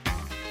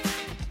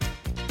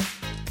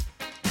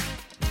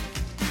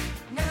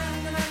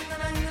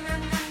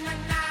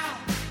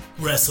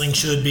Wrestling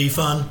should be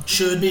fun,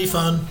 should be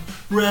fun.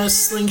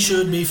 Wrestling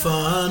should be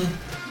fun.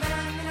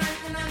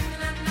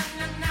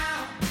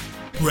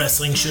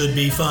 Wrestling should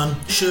be fun,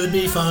 should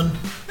be fun.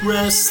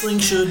 Wrestling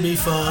should be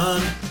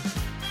fun.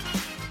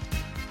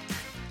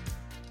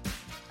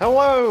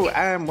 Hello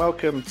and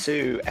welcome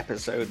to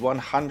episode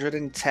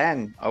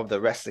 110 of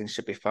the Wrestling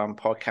Should Be Fun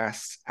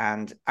podcast.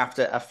 And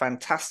after a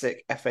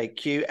fantastic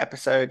FAQ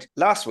episode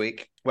last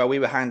week, where we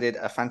were handed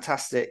a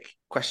fantastic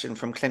question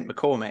from Clint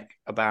McCormick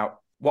about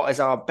what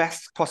is our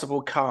best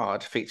possible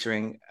card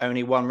featuring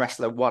only one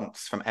wrestler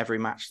once from every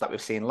match that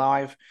we've seen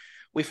live,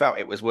 we felt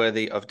it was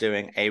worthy of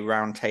doing a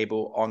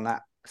roundtable on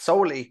that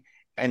solely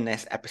in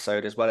this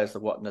episode, as well as the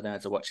What the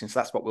Nerds Are Watching.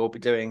 So that's what we'll be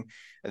doing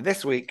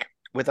this week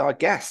with our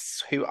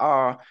guests, who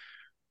are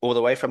all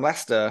the way from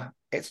Leicester.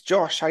 It's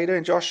Josh. How you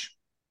doing, Josh?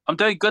 I'm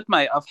doing good,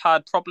 mate. I've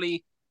had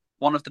probably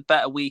one of the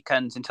better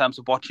weekends in terms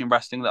of watching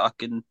wrestling that I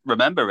can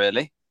remember,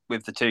 really,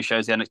 with the two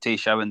shows, the NXT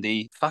show and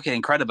the fucking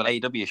incredible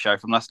AEW show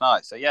from last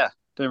night. So yeah,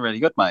 doing really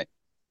good, mate.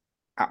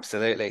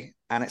 Absolutely.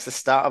 And it's the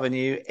start of a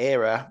new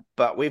era,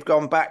 but we've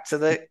gone back to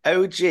the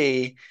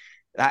OG.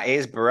 That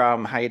is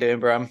Brum. How you doing,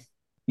 Brum?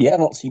 Yeah,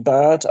 not too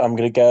bad. I'm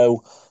going to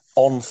go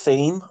on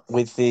theme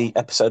with the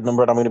episode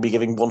number, and I'm going to be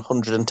giving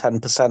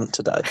 110%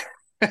 today.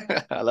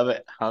 I love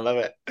it. I love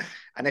it.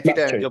 And if you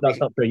don't, that's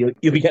not true.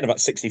 You'll be getting about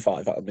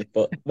 65 out of me,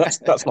 but that's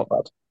not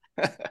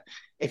bad.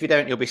 If you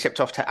don't, you'll be shipped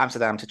off to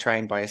Amsterdam to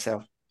train by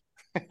yourself.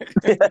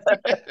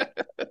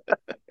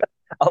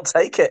 I'll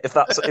take it if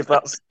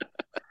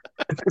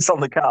it's on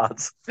the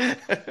cards.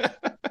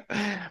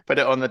 Put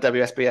it on the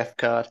WSBF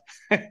card.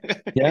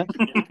 Yeah.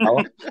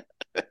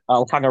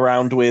 I'll hang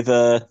around with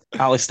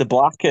Alistair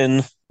Black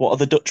and what are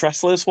the Dutch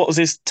wrestlers? What was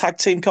his tag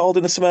team called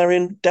in the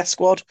Sumerian Death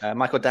Squad?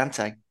 Michael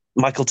Dante.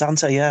 Michael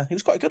Dante, yeah. He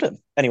was quite good at him.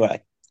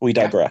 Anyway, we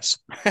digress.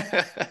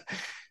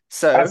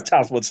 So, as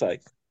Taz would say.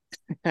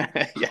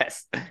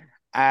 Yes.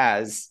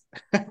 As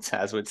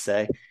Taz would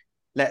say.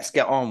 Let's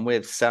get on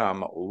with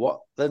some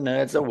What the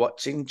Nerds Are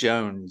Watching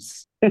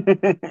Jones.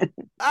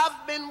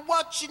 I've been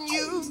watching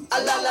you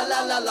a la la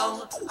la la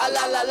long, a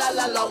la la la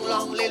la long,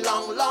 long.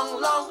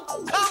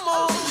 Come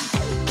on,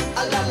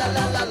 a la la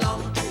la la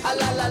long, a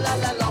la la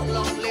la la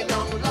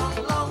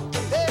long.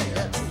 Hey.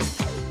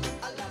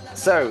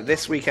 So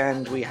this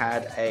weekend we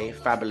had a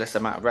fabulous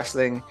amount of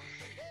wrestling.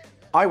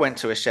 I went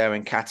to a show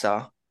in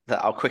Qatar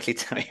that I'll quickly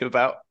tell you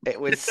about. It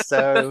was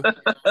so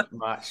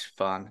much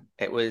fun.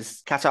 It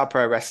was Qatar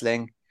Pro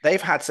Wrestling.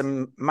 They've had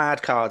some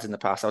mad cards in the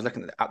past. I was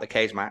looking at the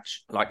cage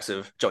match, likes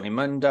of Johnny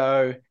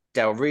Mundo,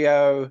 Del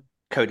Rio,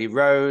 Cody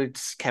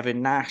Rhodes,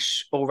 Kevin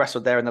Nash, all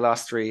wrestled there in the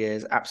last 3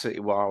 years.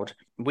 Absolutely wild.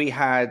 We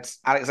had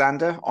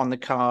Alexander on the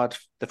card,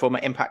 the former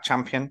Impact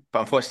champion,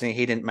 but unfortunately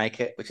he didn't make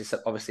it, which is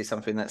obviously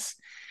something that's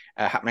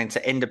happening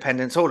to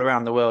independents all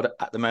around the world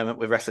at the moment,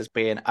 with wrestlers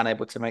being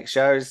unable to make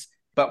shows.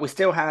 But we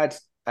still had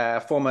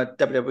former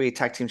WWE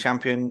Tag Team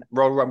Champion,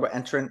 Royal Rumble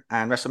entrant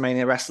and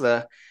WrestleMania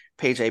wrestler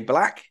PJ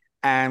Black.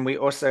 And we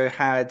also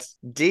had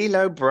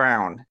D'Lo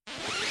Brown.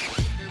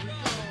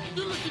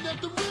 You're looking at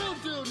the real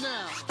deal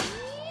now.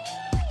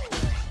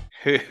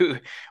 Who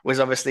was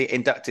obviously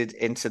inducted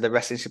into the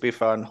Wrestling Should Be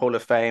Fun Hall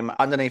of Fame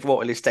underneath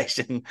Waterloo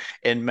Station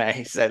in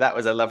May. So that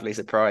was a lovely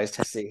surprise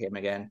to see him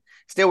again.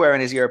 Still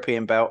wearing his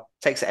European belt.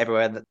 Takes it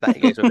everywhere that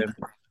he goes with him.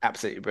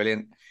 Absolutely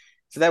brilliant.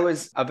 So there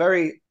was a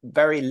very,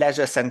 very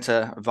leisure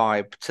centre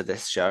vibe to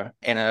this show,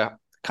 in a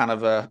kind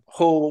of a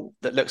hall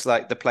that looks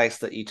like the place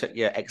that you took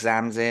your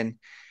exams in.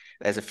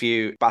 There's a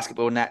few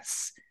basketball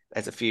nets.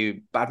 There's a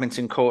few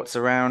badminton courts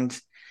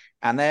around.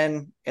 And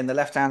then in the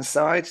left-hand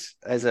side,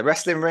 there's a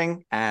wrestling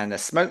ring and a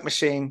smoke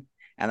machine.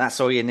 And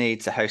that's all you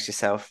need to host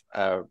yourself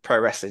a pro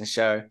wrestling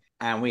show.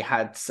 And we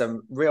had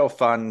some real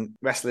fun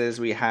wrestlers.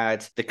 We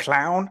had the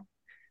Clown.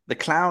 The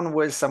Clown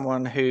was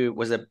someone who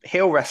was a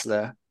heel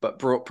wrestler, but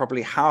brought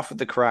probably half of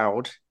the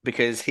crowd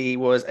because he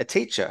was a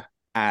teacher.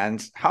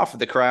 And half of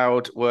the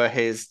crowd were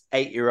his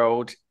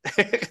 8-year-old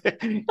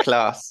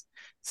class.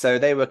 So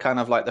they were kind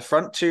of like the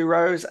front 2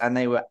 rows, and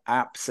they were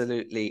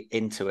absolutely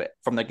into it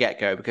from the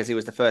get-go because he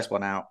was the first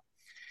one out,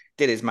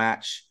 did his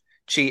match,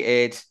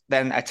 cheated,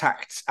 then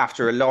attacked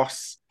after a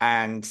loss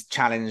and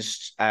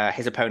challenged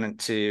his opponent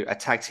to a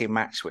tag team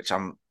match, which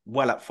I'm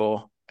well up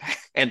for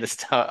in the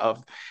start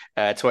of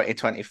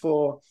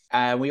 2024.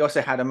 And we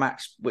also had a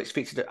match which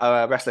featured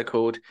a wrestler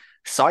called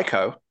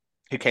Psycho,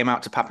 who came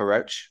out to Papa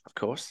Roach, of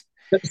course.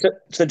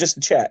 So just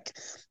to check,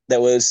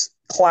 there was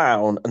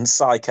Clown and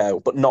Psycho,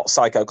 but not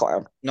Psycho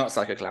Clown. Not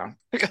Psycho Clown.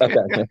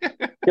 Okay.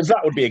 Because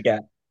that would be a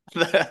get.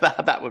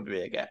 that would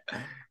be a get.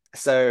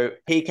 So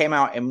he came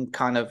out in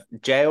kind of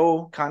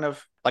jail, kind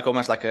of like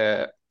almost like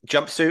a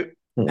jumpsuit,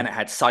 and it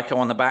had Psycho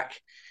on the back.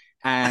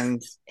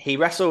 And he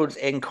wrestled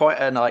in quite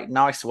a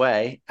nice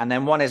way, and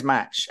then won his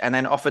match, and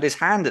then offered his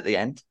hand at the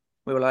end.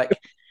 We were like,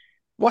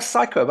 "What's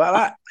Psycho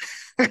about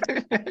that?"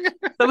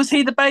 So was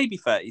he the baby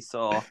face,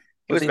 or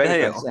he was he baby the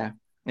heel? face?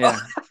 Yeah.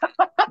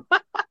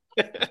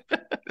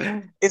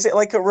 Is it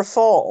like a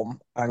reform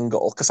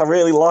angle? Because I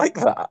really like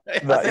that. I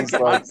That think he's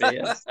it like might be,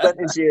 yeah. spent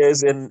his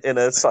years in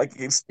a psychic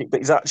institute,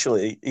 but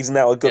he's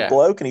now a good Yeah.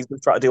 bloke and he's going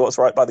to try to do what's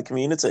right by the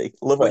community.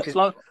 Love Which it.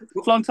 is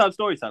It's long-time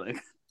storytelling.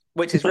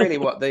 which is really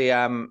what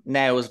the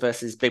Nails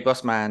versus Big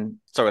Boss Man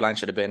storyline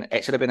should have been.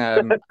 It should have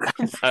been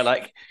so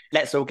like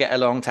let's all get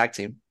along tag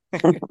team.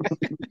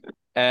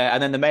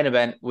 And then the main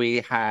event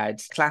we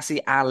had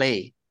Classy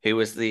Ali, who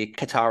was the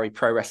Qatari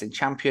Pro Wrestling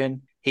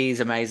Champion. He's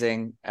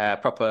amazing,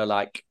 proper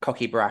like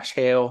cocky brash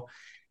heel.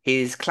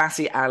 He's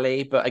Classy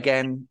Ali, but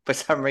again, for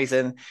some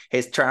reason,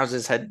 his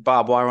trousers had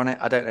barbed wire on it.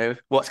 I don't know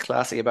what's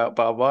classy about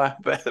barbed wire,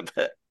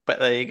 but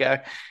there you go.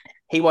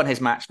 He won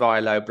his match via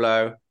low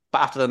blow,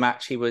 but after the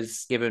match, he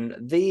was given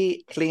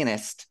the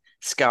cleanest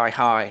sky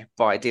high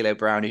by D'Lo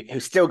Brown, who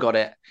still got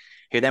it.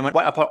 Who then went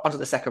up onto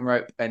the second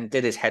rope and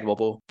did his head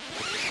wobble.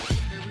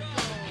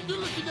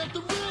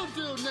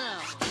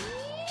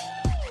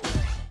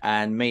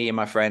 And me and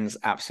my friends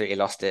absolutely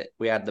lost it.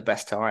 We had the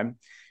best time.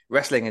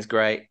 Wrestling is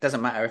great.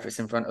 Doesn't matter if it's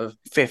in front of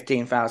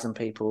 15,000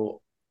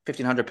 people,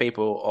 1,500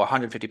 people, or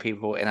 150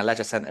 people in a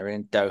leisure centre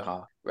in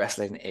Doha.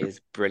 Wrestling is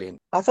brilliant.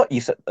 I thought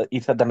you said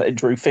that it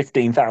drew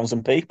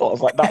 15,000 people. I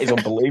was like, that is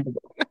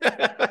unbelievable.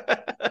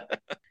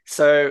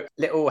 So,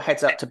 little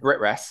heads up to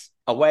BritRest,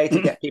 a way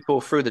to get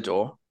people through the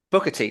door.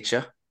 Book a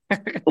teacher.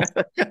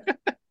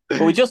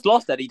 Well, we just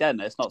lost Eddie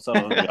Dennis not so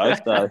long ago.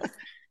 So.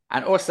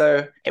 And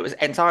also, it was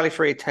entirely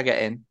free to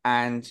get in.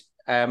 And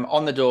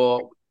on the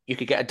door, you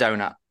could get a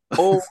donut.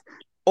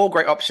 All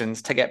great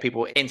options to get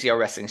people into your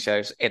wrestling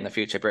shows in the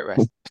future,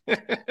 BritRest.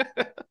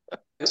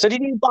 So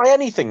did you buy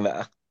anything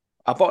there?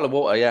 A bottle of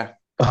water, yeah.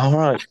 All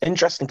right.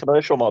 Interesting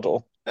commercial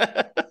model.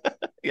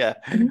 Yeah,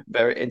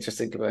 very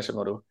interesting commercial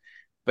model.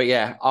 But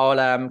yeah,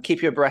 I'll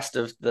keep you abreast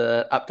of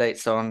the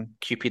updates on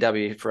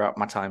QPW throughout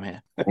my time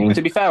here.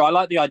 To be fair, I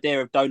like the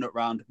idea of donut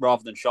round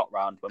rather than shot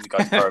round when we go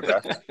to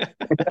Progress.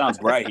 Sounds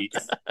great.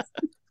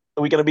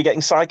 Are we going to be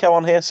getting Psycho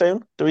on here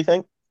soon, do we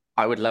think?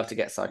 I would love to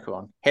get Psycho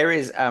on. Here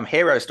is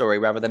hero story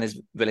rather than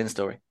his villain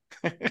story.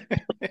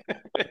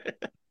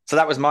 So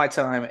that was my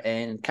time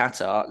in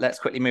Qatar. Let's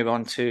quickly move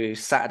on to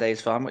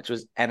Saturday's fun, which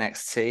was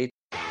NXT.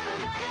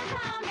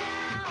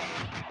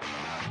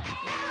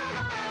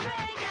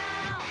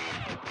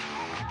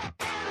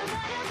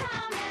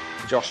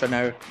 Josh, I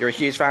know you're a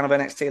huge fan of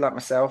NXT like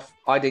myself.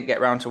 I didn't get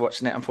around to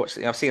watching it,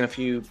 unfortunately. I've seen a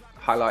few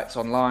highlights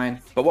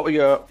online. But what were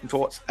your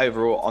thoughts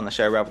overall on the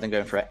show rather than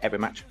going for every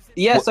match?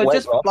 Yeah, so Wait,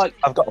 just Ross, like...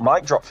 I've got a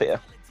mic drop for you.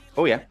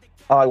 Oh, yeah.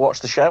 I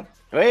watched the show.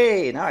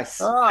 Hey,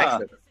 nice.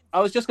 Excellent. I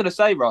was just going to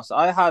say, Ross,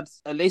 I had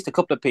at least a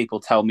couple of people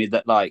tell me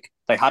that like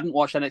they hadn't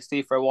watched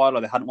NXT for a while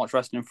or they hadn't watched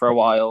wrestling for a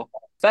while.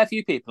 Fair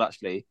few people,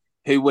 actually,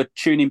 who were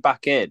tuning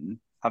back in,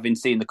 having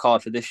seen the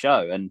card for this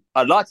show. And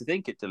I'd like to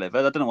think it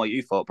delivered. I don't know what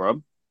you thought,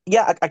 Brum.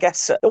 Yeah, I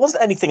guess there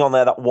wasn't anything on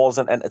there that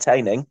wasn't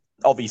entertaining.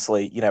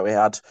 Obviously, we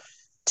had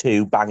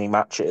 2 banging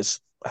matches.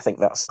 I think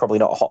that's probably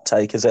not a hot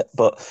take, is it?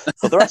 But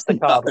the rest of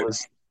the card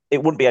was...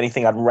 It wouldn't be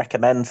anything I'd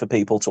recommend for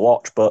people to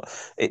watch, but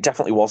it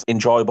definitely was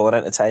enjoyable and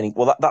entertaining.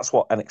 Well, that's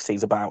what NXT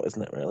is about,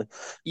 isn't it, really?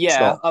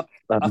 Yeah,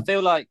 I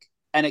feel like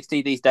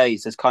NXT these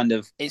days has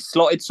it's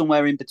slotted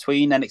somewhere in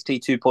between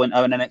NXT 2.0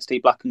 and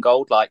NXT Black and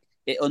Gold. Like,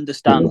 it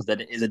understands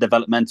that it is a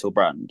developmental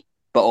brand,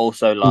 but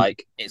also,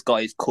 like, it's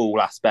got its cool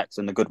aspects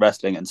and the good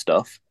wrestling and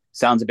stuff.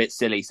 Sounds a bit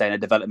silly saying a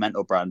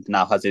developmental brand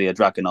now has Ilya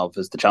Dragunov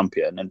as the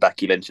champion and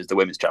Becky Lynch as the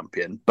women's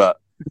champion, but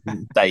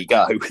there you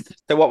go.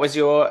 So what was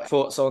your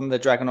thoughts on the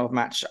Dragunov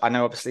match? I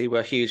know obviously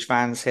we're huge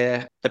fans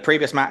here. The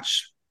previous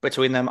match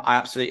between them, I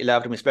absolutely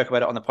loved, and we spoke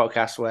about it on the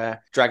podcast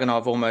where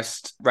Dragunov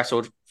almost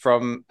wrestled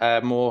from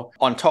a more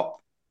on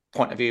top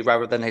point of view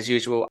rather than his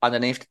usual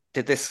underneath.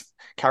 Did this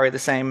carry the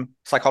same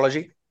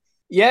psychology?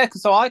 Yeah,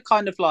 so I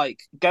kind of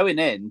like going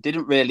in,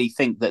 didn't really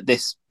think that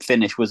this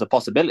finish was a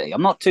possibility.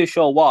 I'm not too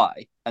sure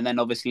why. And then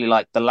obviously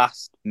like the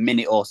last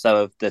minute or so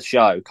of the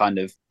show kind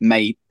of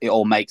made it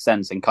all make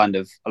sense and kind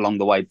of along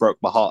the way broke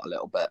my heart a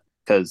little bit.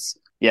 Because,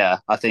 yeah,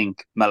 I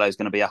think Melo's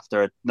going to be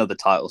after another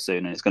title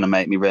soon and it's going to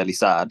make me really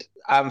sad.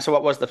 So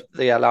what was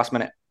the last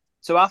minute?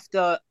 So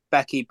after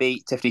Becky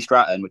beat Tiffany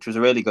Stratton, which was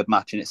a really good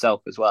match in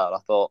itself as well, I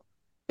thought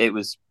it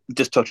was...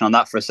 Just touching on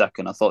that for a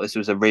second, I thought this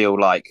was a real,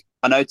 like...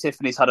 I know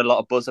Tiffany's had a lot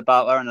of buzz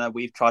about her, and I know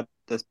we've tried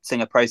to sing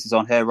her praises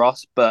on here,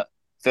 Ross, but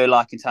I feel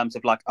like in terms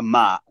of, like, a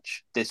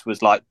match, this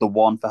was, like, the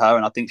one for her,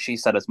 and I think she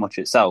said as much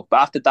itself. But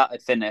after that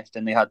had finished,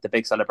 and they had the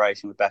big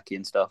celebration with Becky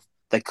and stuff,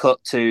 they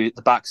cut to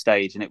the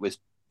backstage, and it was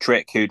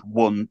Trick who'd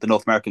won the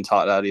North American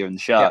title earlier in the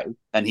show,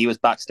 and he was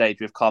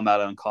backstage with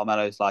Carmelo, and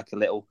Carmelo's, like, a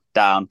little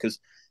down, because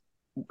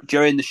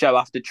during the show,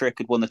 after Trick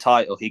had won the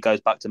title, he goes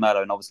back to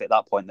Melo, and obviously at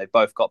that point, they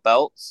both got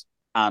belts.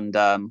 And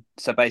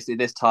so basically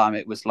this time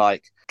it was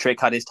like Trick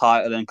had his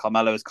title and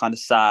Carmelo was kind of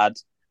sad.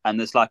 And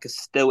there's like a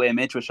still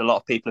image, which a lot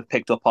of people have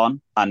picked up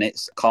on. And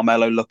it's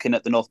Carmelo looking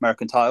at the North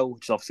American title,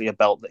 which is obviously a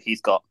belt that he's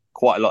got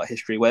quite a lot of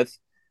history with.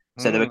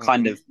 So they were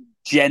kind of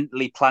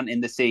gently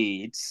planting the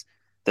seeds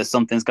that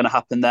something's going to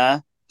happen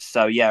there.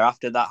 So yeah,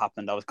 after that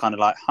happened, I was kind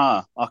of like,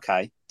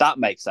 okay, that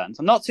makes sense.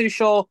 I'm not too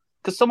sure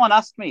because someone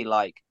asked me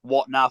like,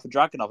 what now for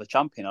Dragunov as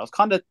champion? I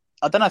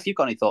don't know if you've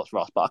got any thoughts,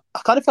 Ross, but I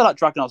kind of feel like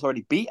Dragunov's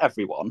already beat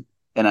everyone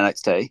in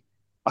NXT.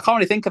 I can't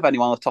really think of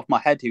anyone off the top of my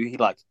head who he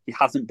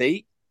hasn't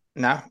beat.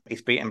 No,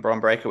 he's beaten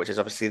Braun Breaker, which is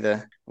obviously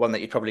the one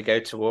that you'd probably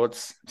go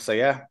towards. So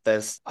yeah,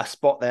 there's a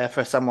spot there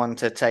for someone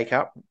to take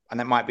up,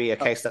 and it might be a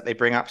case that they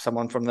bring up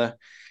someone from the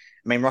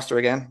main roster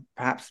again,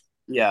 perhaps.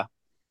 Yeah,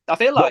 I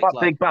feel What like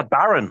about Big Bad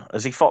Baron?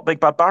 Has he fought Big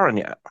Bad Baron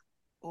yet?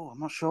 Oh, I'm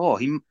not sure.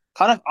 He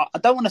kind of. I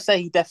don't want to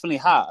say he definitely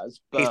has,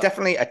 but he's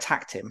definitely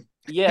attacked him.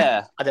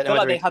 Yeah, I don't know. Feel like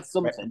whether they had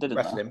something, didn't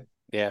they? him.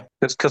 Yeah,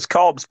 because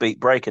Corbs beat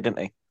Breaker, didn't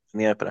he, in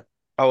the opener?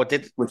 Oh,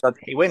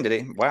 he win? Did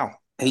he? Wow,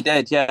 he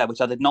did. Yeah,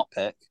 which I did not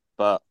pick,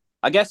 but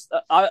I guess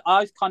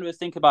I kind of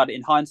think about it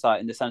in hindsight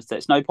in the sense that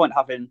it's no point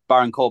having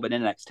Baron Corbin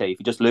in NXT if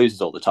he just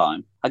loses all the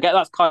time. I get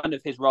that's kind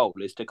of his role,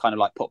 is to kind of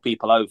like put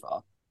people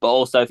over. But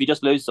also, if he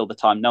just loses all the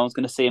time, no one's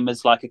going to see him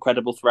as like a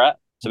credible threat.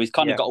 So he's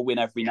kind of got to win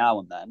every now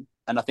and then.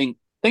 And I think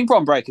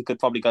Braun Breaker could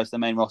probably go to the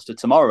main roster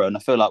tomorrow. And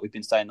I feel like we've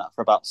been saying that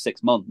for about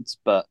 6 months.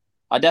 But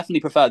I definitely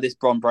prefer this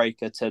Braun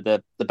Breaker to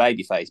the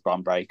babyface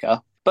Braun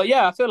Breaker. But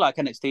yeah, I feel like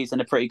NXT's in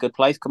a pretty good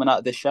place coming out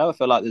of this show. I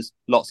feel like there's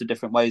lots of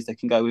different ways they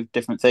can go with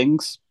different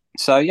things.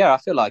 So yeah, I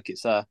feel like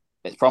it's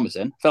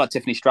promising. I feel like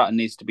Tiffany Stratton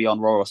needs to be on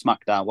Raw or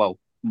SmackDown. Well,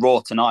 Raw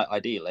tonight,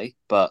 ideally.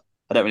 But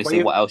I don't really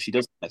see what else she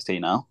does in NXT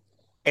now.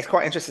 It's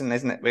quite interesting,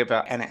 isn't it,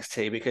 about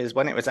NXT? Because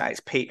when it was at its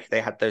peak, they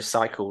had those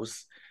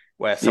cycles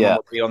where someone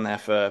would be on there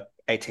for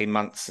 18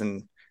 months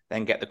and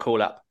then get the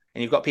call up.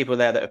 And you've got people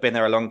there that have been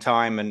there a long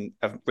time and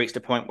have reached a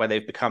point where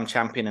they've become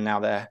champion, and now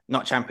they're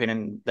not champion,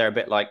 and they're a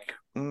bit like,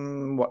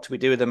 what do we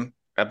do with them?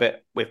 A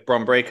bit with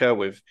Braun Breaker,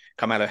 with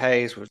Carmelo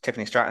Hayes, with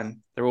Tiffany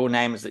Stratton. They're all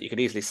names that you could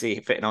easily see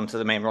fitting onto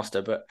the main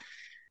roster. But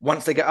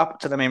once they get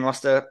up to the main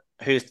roster,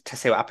 who's to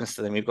see what happens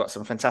to them? We've got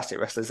some fantastic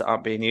wrestlers that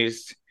aren't being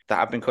used, that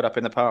have been caught up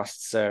in the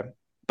past. So,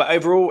 but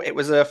overall, it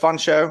was a fun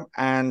show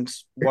and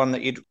one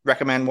that you'd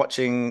recommend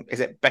watching.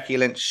 Is it Becky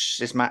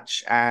Lynch's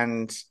match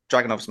and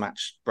Dragunov's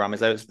match, Brum? Is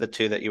those the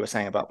two that you were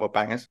saying about were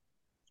bangers?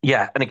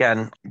 Yeah, and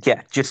again,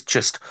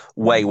 just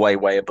way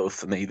above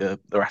for me the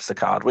rest of the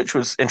card, which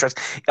was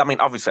interesting. I mean,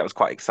 obviously, I was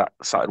quite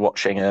excited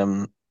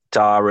watching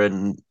Dar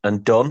and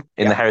Dunn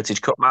in the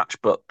Heritage Cup match,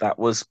 but that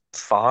was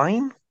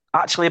fine.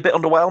 Actually, a bit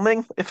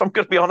underwhelming, if I'm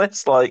going to be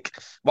honest. Like,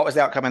 what was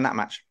the outcome in that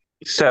match?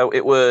 So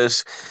it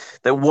was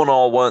they won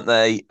all, weren't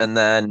they? And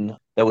then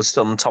there was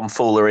some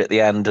tomfoolery at the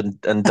end,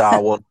 and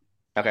Dar won.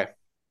 Okay.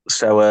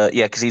 So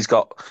because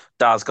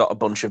Dar's got a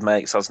bunch of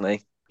mates, hasn't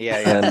he?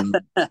 Yeah.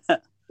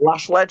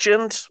 Lash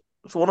Legend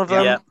was one of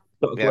them. Yeah.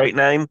 Got a great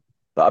name,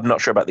 but I'm not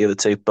sure about the other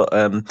two. But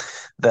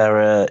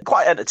they're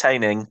quite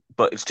entertaining.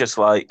 But it's just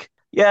like,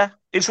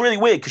 it's really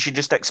weird because you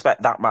just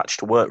expect that match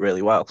to work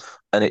really well,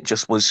 and it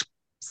just was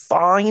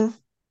fine.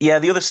 Yeah,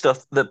 the other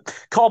stuff, the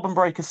Corbin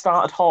Breaker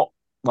started hot,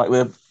 like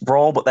with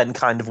Brawl, but then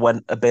kind of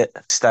went a bit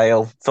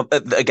stale.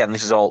 Again,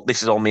 this is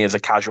all me as a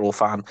casual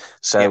fan,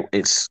 so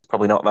it's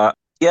probably not that.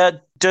 Yeah,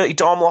 Dirty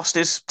Dom lost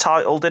his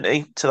title, didn't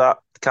he, to that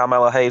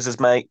Carmelo Hayes'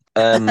 mate,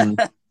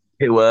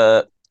 who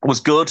was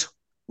good.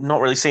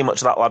 Not really seen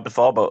much of that lad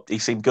before, but he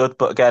seemed good.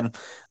 But again,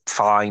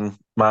 fine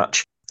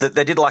match.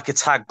 They did like a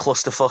tag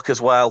clusterfuck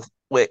as well,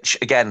 which,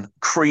 again,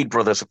 Creed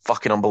brothers are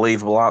fucking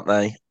unbelievable, aren't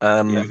they?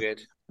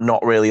 Good.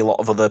 Not really a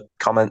lot of other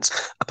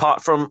comments,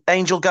 apart from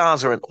Angel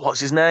Garza and what's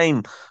his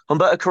name?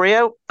 Humberto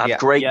Carrillo had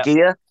great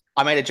gear.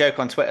 I made a joke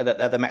on Twitter that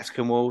they're the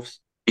Mexican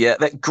Wolves. Yeah,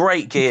 they're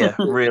great gear.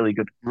 Really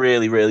good,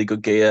 really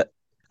good gear.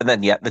 And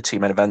then, the two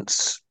main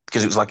events,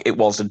 because it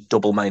was a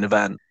double main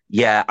event.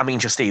 Yeah, I mean,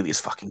 Justili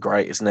is fucking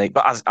great, isn't he?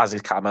 But as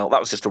is Carmel, that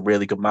was just a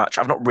really good match.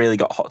 I've not really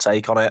got a hot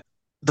take on it.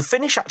 The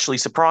finish actually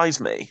surprised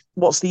me.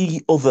 What's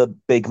the other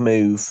big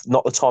move?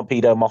 Not the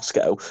Torpedo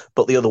Moscow,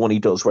 but the other one he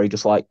does where he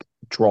just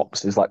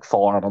drops his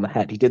forearm on the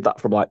head. He did that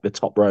from the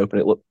top rope, and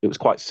it was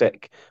quite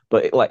sick.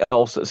 But it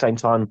also at the same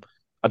time,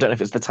 I don't know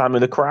if it's the time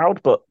of the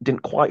crowd, but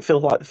didn't quite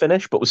feel like the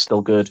finish, but was still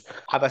good.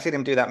 Have I seen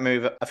him do that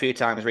move a few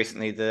times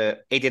recently?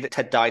 He did it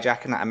to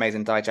Dijak in that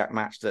amazing Dijak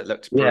match that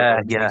looked brutal.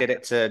 Yeah. He did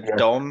it to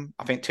Dom,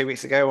 I think 2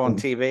 weeks ago on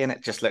TV, and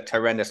it just looked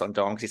horrendous on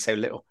Dom because he's so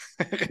little.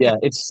 Yeah,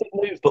 it's a sick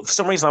move, but for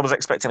some reason I was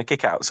expecting a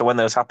kick out. So when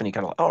those happen, you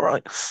kind of all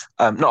right.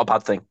 Not a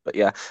bad thing, but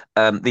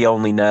the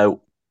only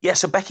note. Yeah,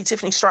 so Becky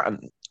Tiffany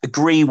Stratton,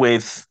 agree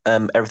with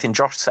everything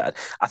Josh said.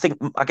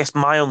 I guess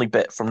my only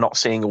bit from not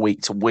seeing a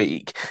week to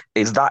week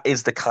is that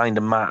is the kind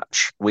of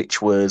match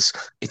which was,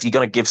 if you're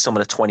going to give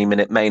someone a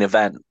 20-minute main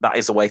event, that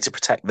is a way to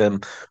protect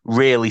them.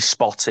 Really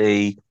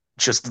spotty,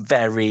 just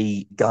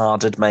very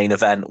guarded main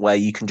event where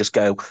you can just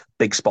go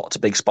big spot to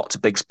big spot to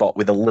big spot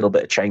with a little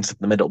bit of change in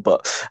the middle.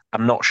 But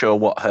I'm not sure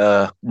what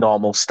her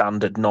normal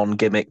standard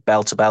non-gimmick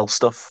bell-to-bell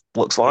stuff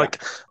looks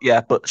like.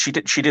 Yeah, but she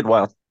did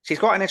well. She's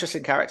quite an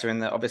interesting character in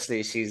that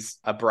obviously she's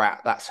a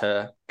brat. That's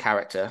her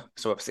character.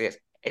 So obviously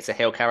it's a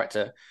heel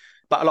character.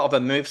 But a lot of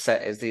her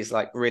moveset is these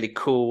really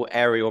cool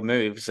aerial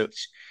moves,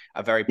 which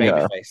are very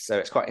babyface. So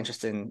it's quite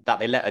interesting that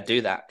they let her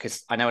do that,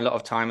 because I know a lot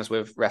of times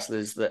with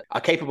wrestlers that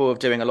are capable of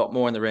doing a lot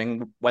more in the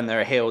ring, when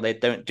they're a heel, they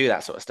don't do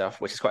that sort of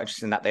stuff, which is quite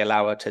interesting that they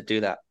allow her to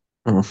do that.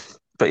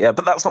 yeah,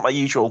 but that's not my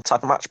usual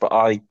type of match. But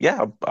I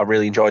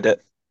really enjoyed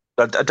it.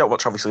 I don't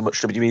watch obviously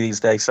much WWE these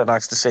days, so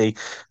nice to see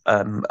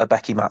a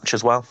Becky match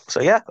as well.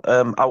 So yeah,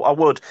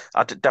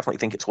 I definitely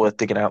think it's worth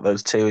digging out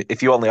those two.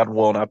 If you only had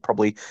one, I'd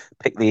probably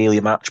pick the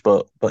Elia match,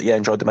 but yeah,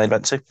 enjoyed the main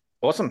event too.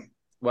 Awesome.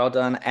 Well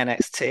done,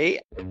 NXT.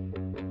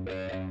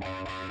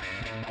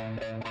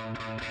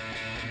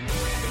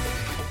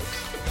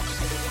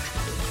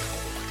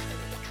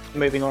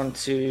 Moving on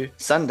to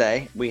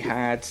Sunday, we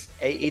had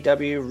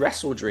AEW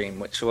Wrestledream,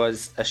 which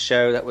was a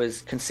show that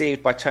was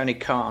conceived by Tony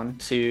Khan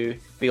to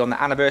be on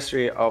the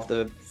anniversary of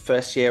the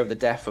first year of the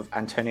death of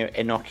Antonio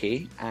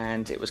Inoki,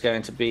 and it was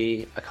going to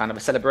be a kind of a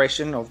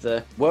celebration of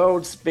the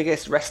world's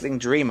biggest wrestling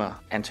dreamer,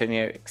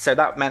 Antonio. So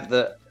that meant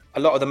that a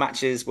lot of the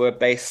matches were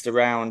based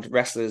around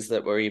wrestlers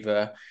that were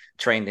either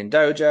trained in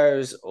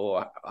dojos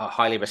or are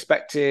highly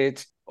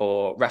respected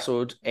or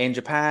wrestled in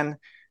Japan.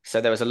 So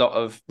there was a lot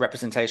of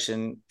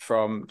representation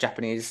from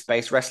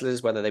Japanese-based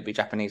wrestlers, whether they be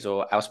Japanese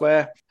or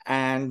elsewhere.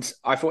 And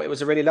I thought it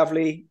was a really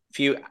lovely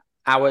few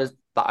hours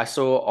that I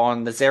saw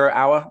on the 0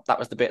 hour. That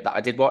was the bit that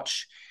I did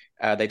watch.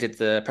 They did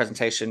the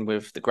presentation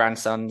with the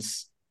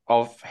grandsons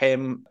of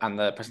him and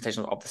the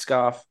presentation of the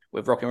scarf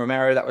with Rocky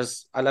Romero. That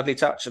was a lovely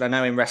touch. And I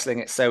know in wrestling,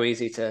 it's so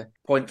easy to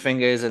point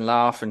fingers and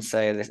laugh and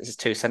say this is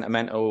too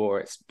sentimental or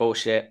it's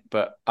bullshit.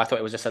 But I thought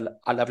it was just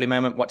a lovely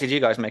moment. What did you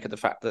guys make of the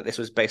fact that this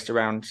was based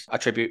around a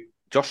tribute?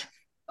 Josh?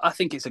 I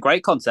think it's a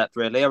great concept,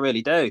 really. I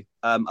really do.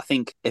 I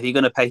think if you're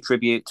going to pay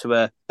tribute to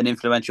an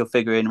influential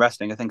figure in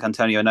wrestling, I think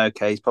Antonio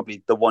Inoki is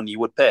probably the one you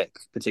would pick,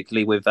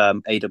 particularly with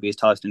AEW's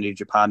ties to New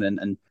Japan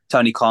and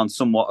Tony Khan's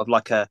somewhat of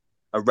like a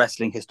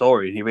wrestling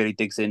historian. He really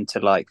digs into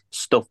like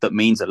stuff that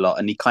means a lot,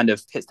 and he kind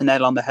of hits the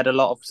nail on the head a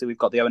lot. Obviously, we've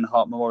got the Owen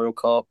Hart Memorial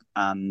Cup,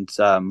 and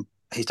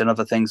he's done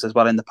other things as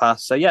well in the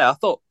past. So yeah, I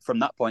thought from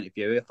that point of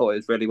view, I thought it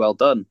was really well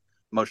done.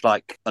 Much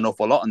like an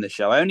awful lot on this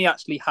show. I only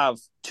actually have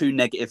 2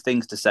 negative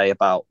things to say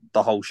about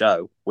the whole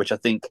show, which I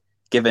think,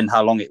 given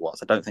how long it was,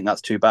 I don't think that's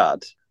too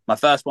bad. My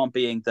first one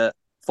being that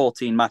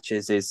 14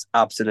 matches is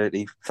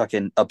absolutely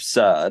fucking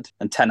absurd,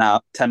 and 10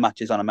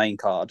 matches on a main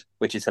card,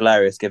 which is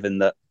hilarious given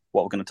that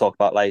what we're going to talk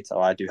about later,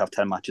 I do have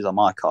 10 matches on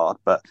my card.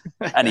 But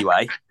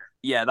anyway,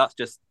 yeah, that's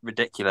just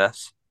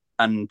ridiculous.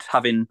 And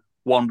having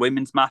one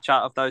women's match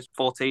out of those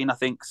 14, I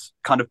think's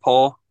kind of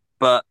poor,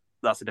 but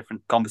that's a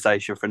different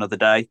conversation for another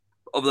day.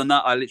 Other than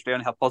that, I literally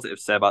only have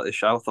positives to say about this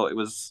show. I thought it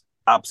was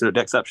absolutely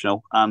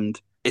exceptional,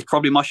 and it's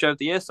probably my show of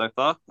the year so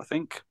far. I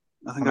think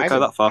I'll go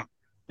that far.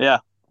 Yeah,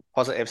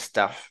 positive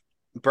stuff.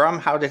 Brum,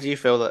 how did you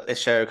feel that this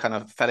show kind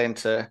of fell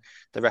into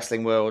the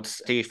wrestling world?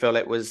 Do you feel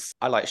it was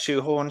a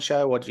shoehorn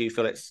show, or do you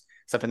feel it's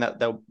something that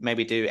they'll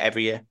maybe do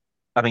every year?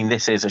 I mean,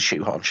 this is a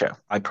shoehorn show.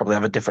 I probably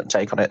have a different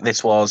take on it.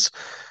 This was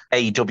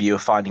AEW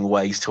finding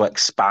ways to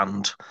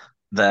expand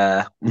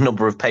their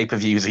number of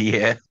pay-per-views a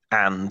year.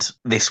 And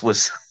this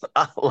was,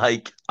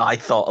 I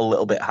thought, a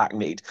little bit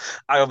hackneyed.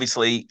 I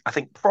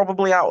think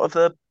probably out of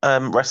the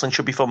Wrestling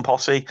Should Be Fun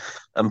posse,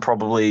 and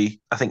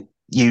probably, I think,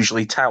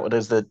 usually touted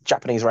as the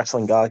Japanese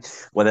wrestling guy,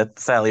 whether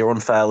fairly or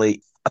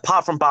unfairly,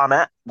 apart from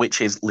Barnett,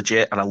 which is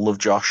legit, and I love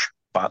Josh.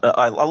 But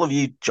I love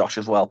you, Josh,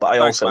 as well. But I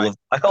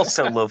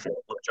also love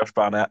Josh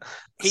Barnett.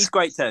 He's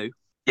great too.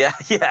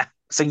 Yeah.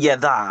 So yeah,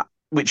 that,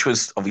 which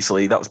was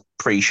obviously, that was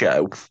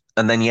pre-show.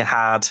 And then you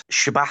had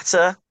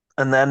Shibata.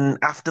 And then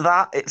after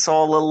that, it's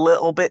all a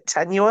little bit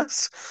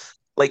tenuous.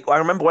 Like, I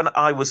remember when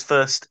I was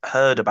first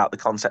heard about the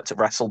concept of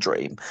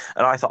Wrestledream,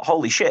 and I thought,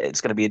 holy shit, it's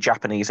going to be a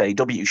Japanese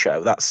AEW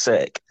show. That's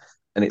sick.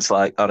 And it's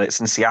like, oh, it's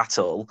in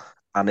Seattle,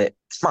 and it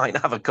might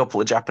have a couple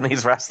of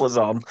Japanese wrestlers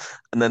on.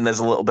 And then there's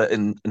a little bit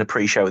in a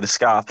pre-show with a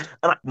scarf.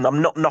 And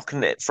I'm not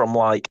knocking it from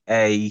like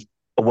a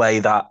way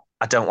that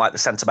I don't like the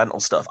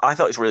sentimental stuff. I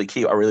thought it's really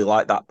cute. I really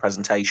like that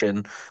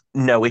presentation.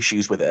 No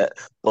issues with it.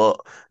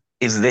 But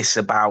is this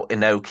about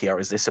Inoki, or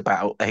is this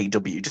about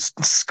AEW just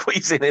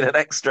squeezing in an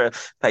extra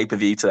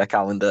pay-per-view to their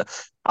calendar?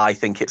 I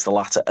think it's the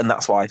latter, and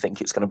that's why I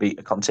think it's going to be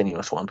a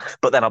continuous one.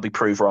 But then I'll be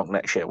proved wrong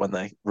next year when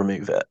they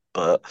remove it.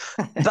 But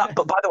by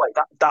the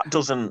way, that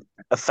doesn't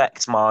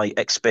affect my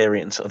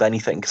experience of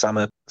anything, because I'm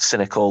a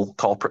cynical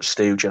corporate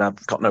stooge, and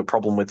I've got no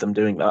problem with them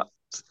doing that.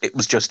 It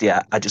was just,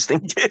 I just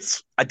think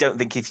I don't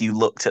think if you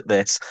looked at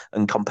this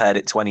and compared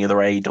it to any other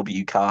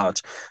AEW card,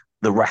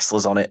 the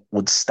wrestlers on it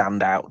would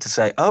stand out to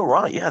say, oh,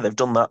 right, yeah, they've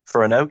done that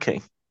for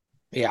Inoki.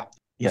 Yeah.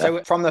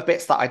 So from the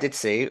bits that I did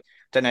see,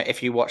 don't know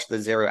if you watched the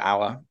 0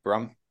 hour,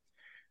 Brum.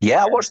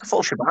 Yeah, I watched the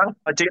full shebang.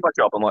 I do my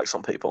job, unlike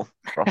some people.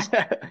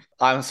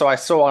 So I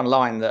saw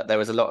online that there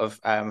was a lot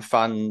of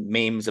fun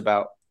memes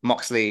about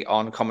Moxley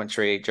on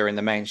commentary during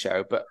the main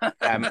show, but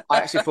I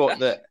actually thought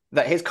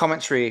that his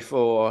commentary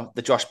for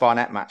the Josh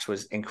Barnett match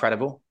was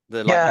incredible.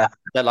 The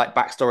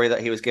backstory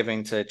that he was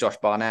giving to Josh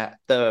Barnett,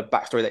 the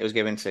backstory that he was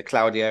giving to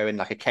Claudio in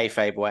like a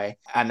kayfabe way,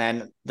 and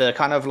then the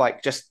kind of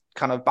like just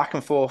kind of back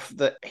and forth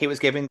that he was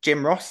giving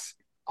Jim Ross.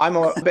 I'm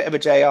a bit of a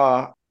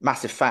JR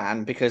massive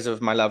fan because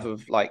of my love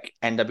of like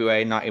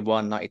NWA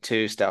 91,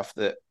 92 stuff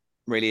that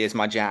really is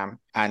my jam.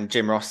 And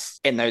Jim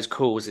Ross in those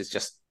calls is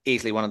just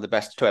easily one of the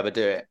best to ever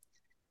do it.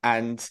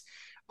 And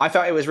I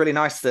felt it was really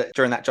nice that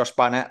during that Josh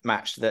Barnett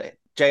match that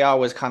JR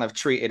was kind of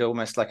treated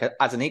almost like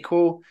as an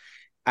equal.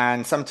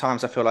 And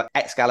sometimes I feel like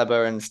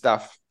Excalibur and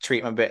stuff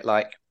treat him a bit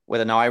like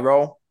with an eye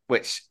roll,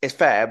 which is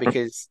fair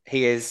because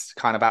he is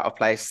kind of out of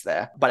place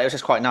there. But it was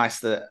just quite nice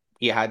that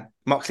you had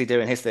Moxley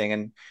doing his thing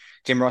and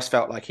Jim Ross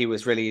felt like he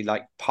was really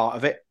like part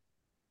of it.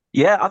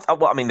 Yeah,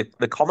 I mean,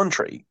 the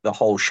commentary, the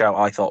whole show,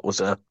 I thought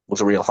was a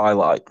real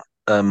highlight.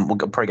 We'll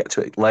probably get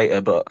to it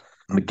later, but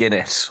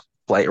McGuinness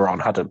later on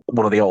had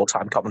one of the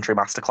all-time commentary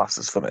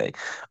masterclasses for me.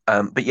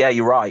 But yeah,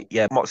 you're right.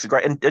 Yeah, Mox is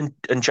great,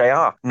 and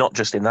JR, not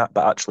just in that,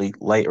 but actually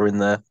later in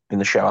the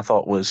show, I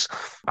thought was,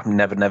 I'm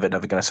never going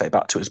to say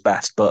back to his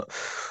best, but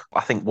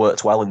I think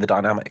worked well in the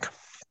dynamic.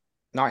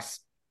 Nice.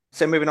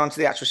 So moving on to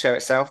the actual show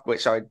itself,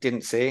 which I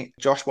didn't see.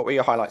 Josh, what were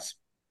your highlights?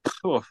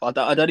 I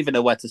don't even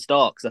know where to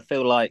start because I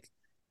feel like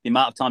the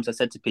amount of times I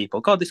said to people,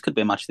 God, this could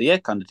be a match of the year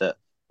candidate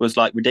was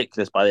like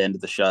ridiculous by the end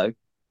of the show.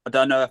 I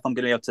don't know if I'm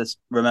going to be able to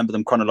remember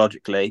them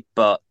chronologically,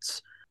 but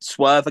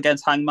Swerve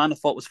against Hangman I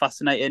thought was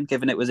fascinating,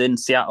 given it was in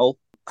Seattle.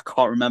 I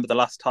can't remember the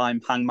last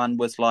time Hangman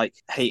was like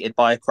hated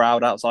by a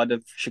crowd outside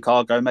of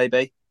Chicago,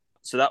 maybe.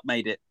 So that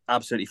made it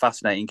absolutely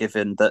fascinating,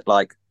 given that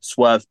like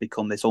Swerve's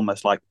become this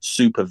almost like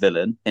super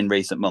villain in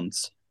recent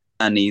months,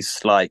 and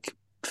he's like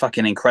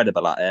fucking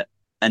incredible at it.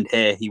 And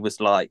here he was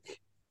like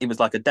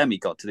a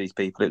demigod to these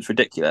people. It was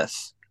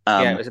ridiculous.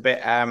 Yeah, it was a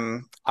bit.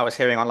 I was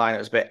hearing online it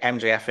was a bit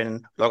MJF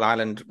in Long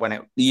Island when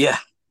it. Yeah,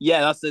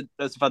 that's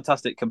a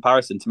fantastic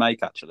comparison to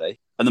make actually.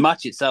 And the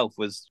match itself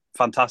was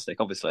fantastic.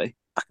 Obviously,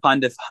 I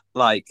kind of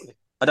like.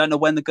 I don't know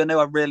when they're going to.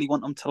 I really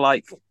want them to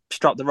like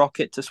strap the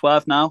rocket to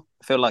Swerve now.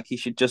 I feel like he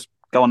should just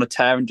go on a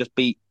tear and just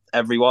beat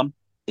everyone.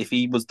 If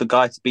he was the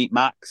guy to beat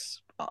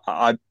Max,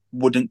 I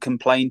wouldn't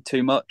complain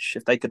too much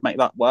if they could make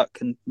that work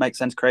and make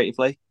sense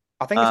creatively.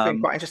 I think it's been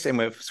quite interesting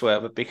with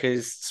Swerve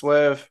because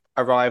Swerve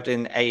arrived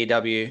in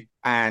AEW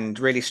and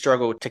really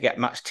struggled to get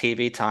much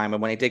TV time.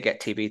 And when he did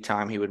get TV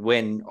time, he would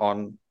win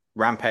on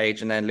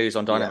Rampage and then lose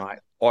on Dynamite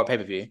or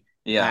pay-per-view.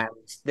 Yeah. And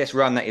this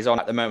run that he's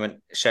on at the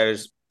moment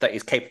shows that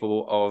he's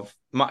capable of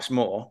much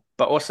more.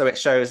 But also it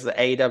shows that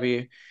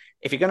AEW,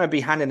 if you're going to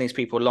be handing these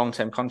people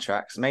long-term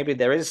contracts, maybe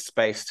there is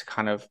space to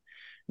kind of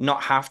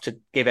not have to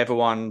give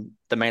everyone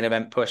the main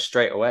event push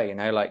straight away, you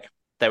know, like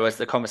there was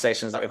the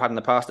conversations that we've had in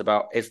the past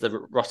about is the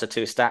roster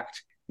too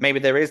stacked? Maybe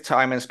there is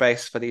time and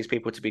space for these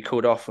people to be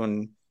cooled off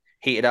and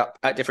heated up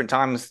at different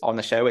times on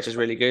the show, which is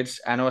really good.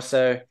 And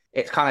also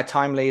it's kind of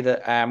timely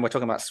that we're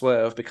talking about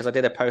Swerve because I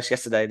did a post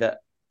yesterday that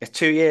it's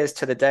 2 years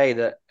to the day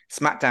that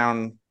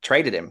SmackDown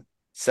traded him.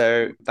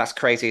 So that's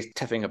crazy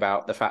to think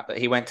about the fact that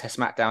he went to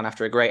SmackDown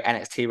after a great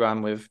NXT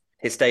run with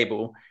his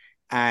stable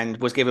and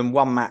was given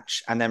one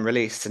match and then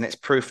released. And it's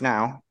proof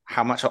now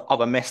how much of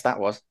a miss that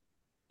was.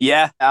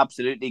 Yeah,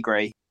 absolutely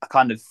agree. I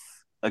kind of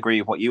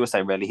agree with what you were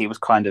saying, really. He was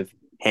kind of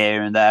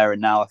here and there,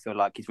 and now I feel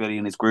like he's really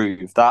in his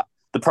groove. That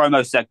the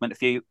promo segment a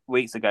few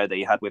weeks ago that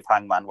he had with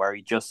Hangman, where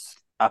he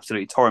just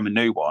absolutely tore him a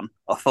new one,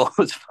 I thought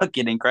was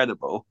fucking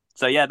incredible.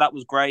 So yeah, that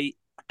was great.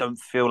 I don't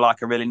feel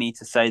like I really need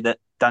to say that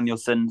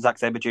Danielson, Zack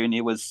Sabre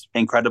Jr. was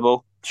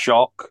incredible.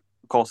 Shock,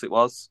 of course it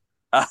was.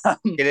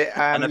 Did it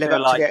live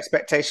up to the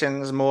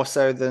expectations more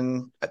so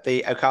than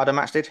the Okada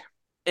match did?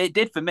 It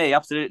did for me,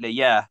 absolutely,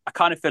 yeah. I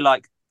kind of feel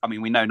like, I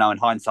mean, we know now in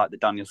hindsight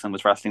that Danielson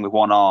was wrestling with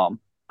one arm.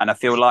 And I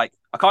feel like,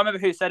 I can't remember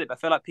who said it, but I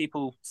feel like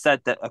people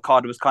said that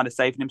Okada was kind of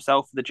saving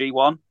himself for the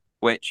G1,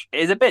 which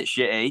is a bit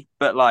shitty,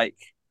 but like,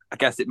 I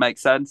guess it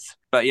makes sense.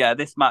 But yeah,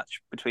 this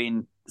match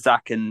between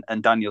Zack and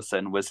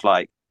Danielson was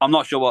like, I'm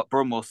not sure what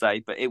Brum will say,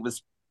 but it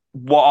was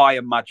what I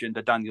imagined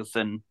a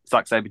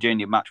Danielson-Zack Sabre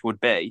Jr. match would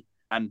be.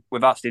 And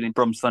without stealing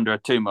Brum's thunder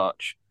too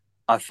much,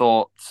 I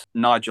thought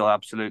Nigel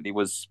absolutely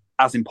was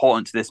as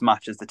important to this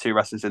match as the two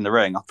wrestlers in the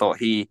ring. I thought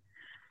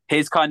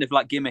his kind of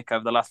like gimmick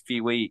over the last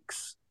few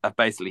weeks of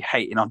basically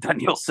hating on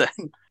Danielson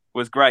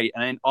was great.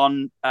 And then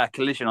on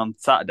Collision on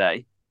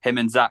Saturday, him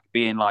and Zack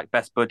being like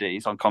best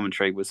buddies on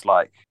commentary was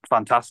like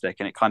fantastic.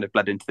 And it kind of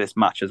bled into this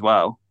match as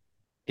well.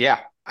 Yeah.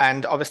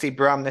 And obviously,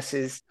 Brum, this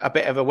is a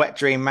bit of a wet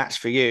dream match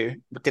for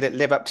you. Did it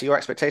live up to your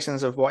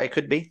expectations of what it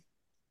could be?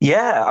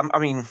 Yeah, I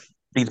mean,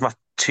 these are my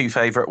two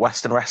favourite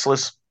Western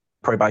wrestlers,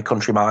 probably by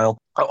country mile.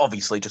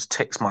 Obviously, just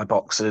ticks my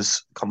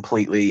boxes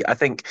completely. I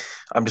think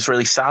I'm just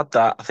really sad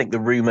that I think the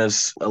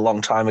rumours a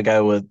long time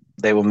ago were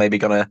they were maybe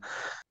going to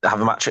have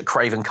a match at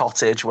Craven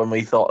Cottage when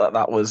we thought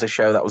that was a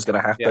show that was going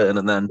to happen. Yeah.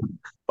 And then,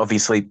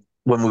 obviously,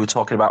 when we were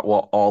talking about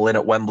what All In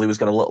at Wembley was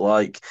going to look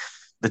like,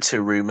 the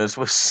two rumours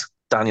was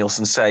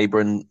Danielson Sabre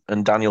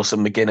and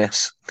Danielson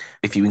McGuinness,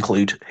 if you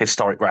include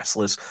historic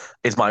wrestlers,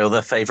 is my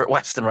other favourite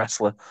Western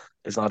wrestler,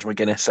 is Nigel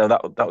McGuinness. So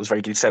that was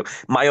very good. So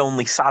my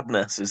only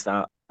sadness is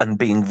that, and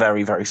being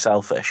very, very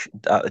selfish,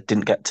 I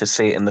didn't get to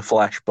see it in the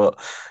flesh. But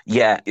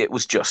yeah, it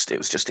was just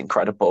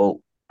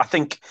incredible. I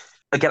think,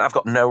 again, I've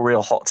got no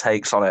real hot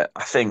takes on it.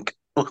 I think,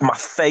 look, my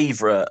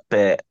favourite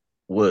bit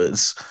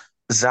was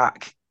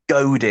Zack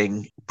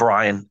goading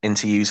Bryan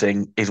into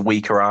using his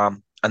weaker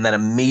arm and then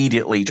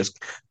immediately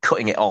just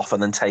cutting it off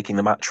and then taking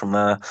the match from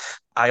there.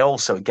 I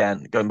also,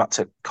 again, going back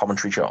to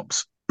commentary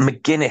jobs,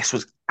 McGuinness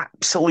was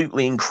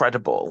absolutely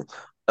incredible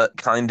at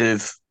kind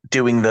of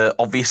doing the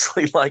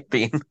obviously like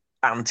being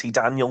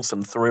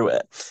anti-Danielson through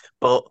it,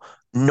 but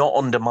not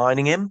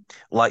undermining him.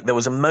 Like there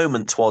was a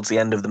moment towards the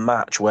end of the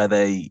match where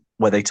they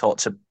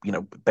talked to,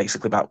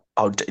 basically about,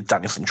 oh,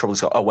 Danielson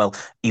trouble's got, oh well,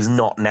 he's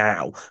not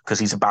now because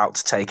he's about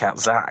to take out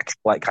Zach,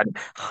 like kind of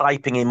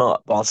hyping him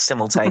up while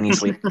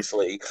simultaneously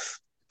obviously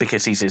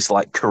because he's his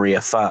like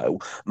career foe,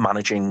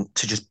 managing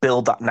to just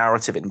build that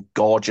narrative in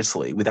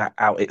gorgeously without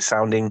it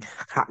sounding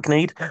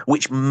hackneyed,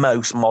 which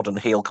most modern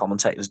heel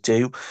commentators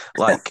do.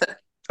 Like,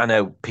 I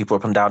know people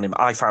up and down him.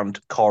 I found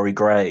Corey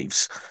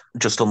Graves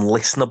just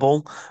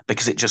unlistenable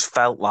because it just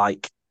felt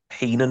like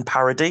Heenan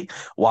parody,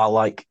 while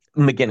like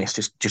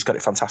McGuinness just got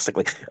it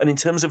fantastically. And in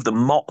terms of the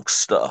Mox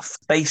stuff,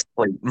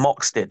 basically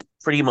Mox did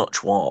pretty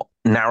much what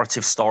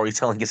narrative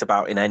storytelling is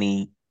about in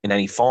any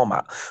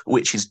format,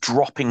 which is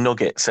dropping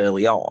nuggets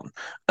early on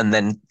and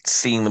then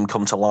seeing them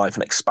come to life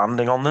and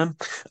expanding on them.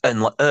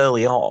 And like,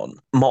 early on,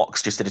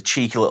 Mox just did a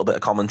cheeky little bit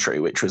of commentary,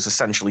 which was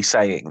essentially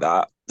saying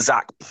that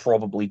Zach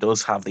probably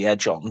does have the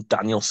edge on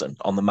Danielson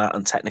on the mat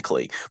and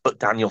technically, but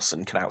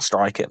Danielson can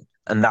outstrike him.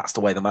 And that's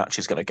the way the match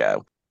is going to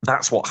go.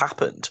 That's what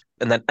happened.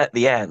 And then at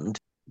the end,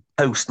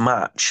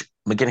 post-match,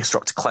 McGuinness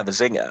dropped a clever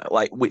zinger,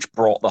 like which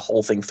brought the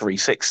whole thing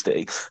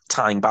 360,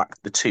 tying back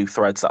the two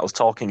threads that I was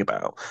talking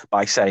about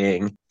by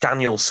saying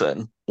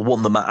Danielson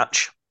won the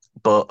match,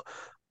 but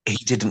he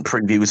didn't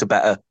prove he was a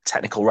better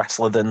technical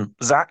wrestler than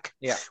Zach,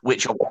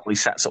 which obviously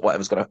sets up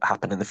whatever's going to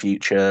happen in the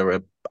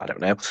future, I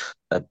don't know,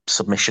 a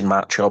submission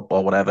matchup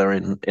or whatever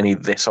in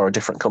either this or a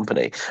different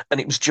company. And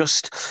it was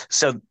just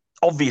so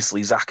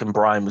obviously Zach and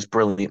Brian was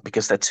brilliant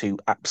because they're two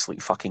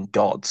absolute fucking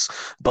gods,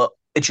 but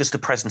it's just the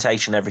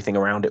presentation, everything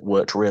around it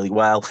worked really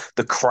well.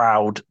 The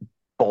crowd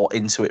bought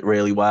into it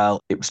really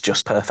well. It was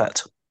just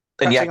perfect.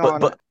 And Touching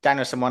on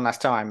Danielson one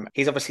last time,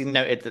 he's obviously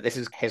noted that this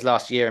is his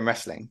last year in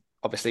wrestling.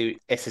 Obviously,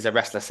 this is a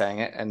wrestler saying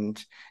it,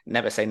 and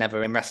never say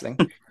never in wrestling.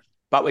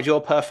 But would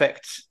your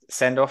perfect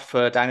send-off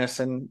for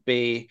Danielson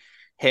be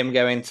him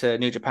going to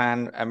New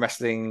Japan and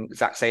wrestling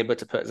Zack Sabre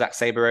to put Zack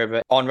Sabre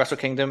over on Wrestle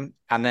Kingdom,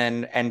 and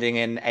then ending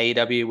in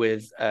AEW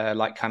with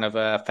like kind of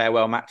a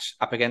farewell match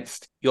up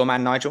against your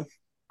man Nigel?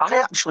 I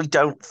actually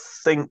don't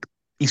think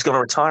he's going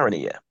to retire in a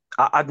year.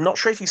 I'm not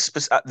sure if he's...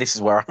 this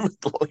is where I'm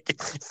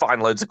like,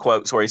 find loads of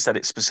quotes where he said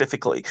it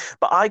specifically,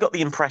 but I got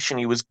the impression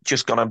he was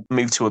just going to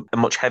move to a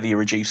much heavier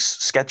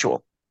reduced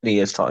schedule in a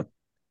year's time.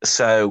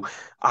 So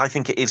I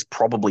think it is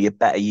probably a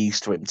better use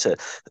to him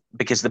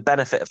because the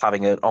benefit of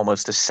having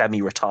almost a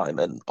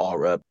semi-retirement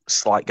or a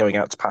slight going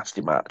out to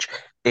pasture match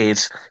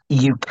is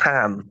you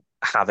can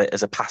have it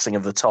as a passing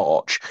of the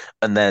torch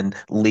and then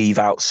leave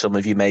out some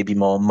of your maybe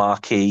more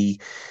marquee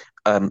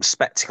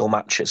spectacle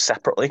matches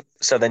separately.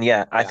 So then,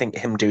 I think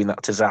him doing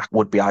that to Zach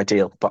would be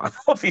ideal, but I'm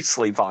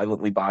obviously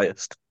violently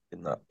biased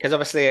in that. Because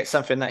obviously it's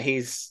something that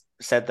he's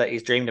said that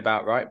he's dreamed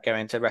about, right?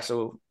 Going to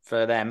wrestle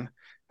for them.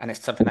 And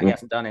it's something that he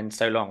hasn't done in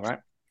so long, right?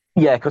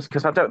 Yeah,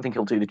 because I don't think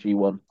he'll do the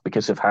G1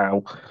 because of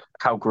how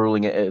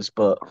grueling it is.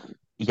 But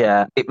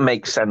yeah, it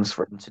makes sense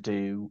for him to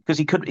do, because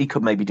he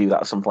could maybe do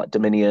that at something like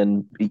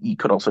Dominion. He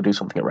could also do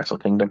something at Wrestle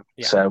Kingdom.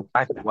 Yeah. So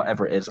I think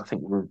whatever it is, I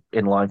think we're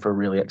in line for a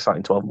really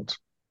exciting 12 months.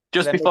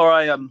 Just before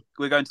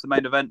we're going to the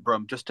main event,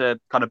 Brum, just to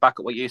kind of back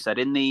up what you said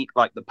in the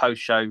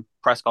post-show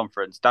press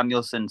conference,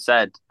 Danielson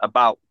said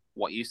about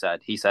what you said.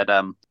 He said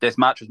this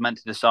match was meant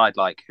to decide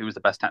who was the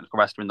best technical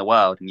wrestler in the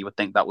world, and you would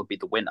think that would be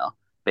the winner.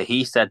 But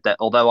he said that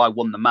although I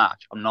won the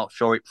match, I'm not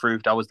sure it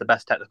proved I was the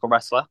best technical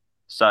wrestler.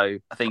 So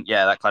I think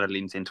that kind of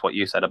leans into what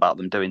you said about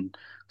them doing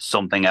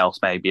something else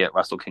maybe at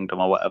Wrestle Kingdom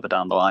or whatever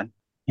down the line.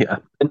 Yeah,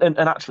 and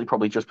actually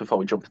probably just before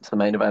we jump into the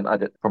main event, I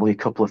did probably a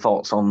couple of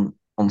thoughts on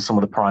some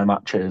of the prior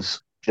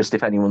matches. Just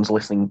if anyone's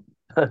listening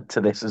to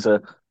this as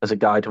a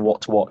guide of what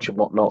to watch and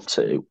what not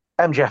to.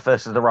 MJF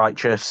versus The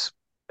Righteous.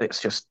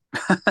 It's just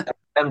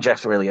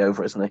MJF's really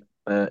over, isn't he?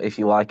 If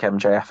you like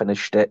MJF and his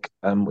shtick,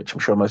 which I'm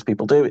sure most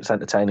people do, it's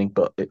entertaining,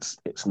 but it's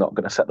not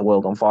going to set the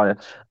world on fire.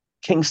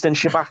 Kingston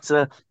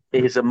Shibata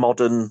is a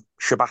modern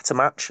Shibata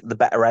match, the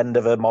better end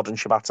of a modern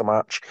Shibata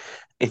match.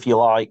 If you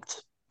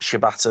liked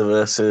Shibata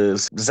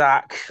versus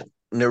Zack,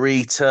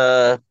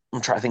 Narita, I'm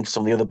trying to think of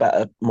some of the other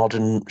better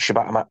modern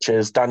Shibata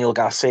matches. Daniel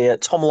Garcia,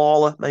 Tom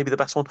Lawler, maybe the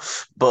best one.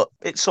 But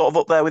it's sort of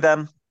up there with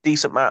them.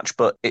 Decent match,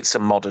 but it's a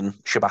modern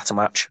Shibata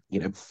match.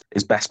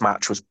 His best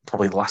match was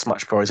probably the last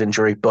match before his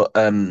injury. But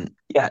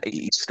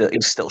he's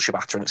still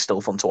Shibata and it's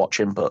still fun to watch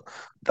him, but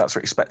that's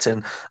what you're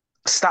expecting.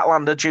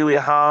 Statlander, Julia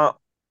Hart.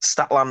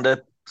 Statlander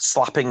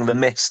slapping the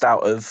mist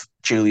out of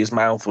Julia's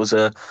mouth was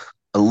a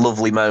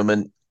lovely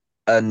moment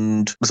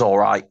and was all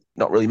right.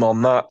 Not really more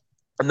than that.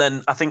 And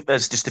then I think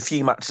there's just a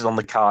few matches on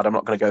the card. I'm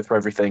not going to go through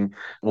everything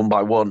one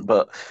by one,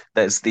 but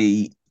there's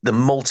the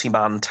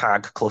multi-man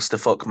tag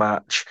clusterfuck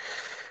match.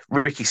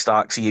 Ricky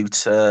Starks,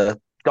 Yuta,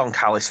 Don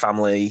Callis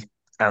family,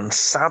 and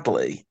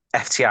sadly,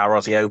 FTR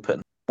Aussie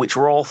Open, which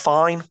were all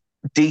fine.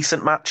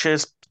 Decent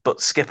matches, but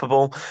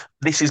skippable.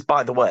 This is,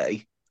 by the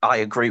way, I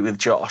agree with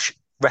Josh.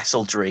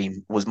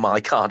 WrestleDream was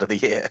my card of the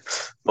year,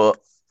 but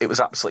it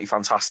was absolutely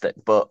fantastic.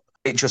 But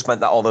it just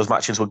meant that all those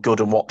matches were good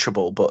and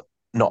watchable, but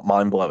not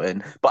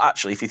mind-blowing. But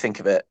actually, if you think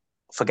of it,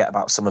 forget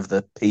about some of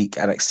the peak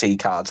NXT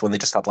cards when they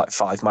just had like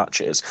 5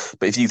 matches.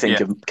 But if you think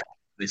Yeah. of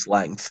this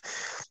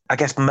length, I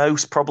guess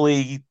most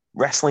probably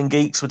wrestling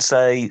geeks would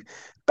say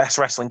best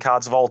wrestling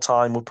cards of all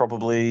time were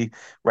probably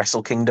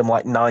Wrestle Kingdom,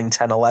 like 9,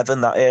 10,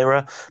 11, that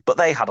era. But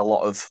they had a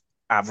lot of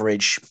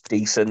average,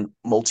 decent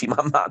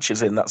multi-man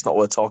matches in. That's not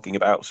what we're talking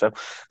about.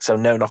 So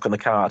no knock on the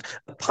card.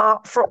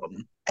 Apart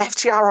from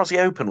FTR Aussie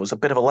Open was a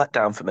bit of a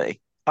letdown for me.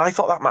 I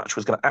thought that match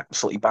was going to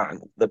absolutely bang.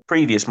 The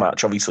previous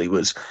match obviously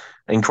was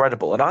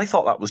incredible, and I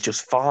thought that was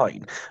just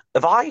fine.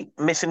 Have I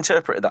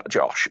misinterpreted that,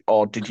 Josh,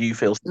 or did you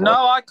feel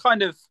No, I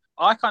kind of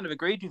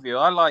agreed with you.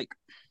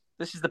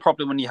 This is the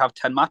problem when you have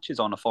 10 matches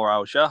on a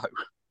 4-hour show.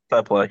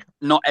 fair play?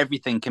 Not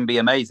everything can be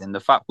amazing. The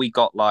fact we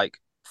got like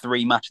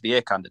 3 match of the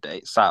year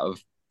candidates out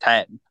of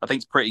 10, I think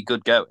it's pretty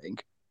good going,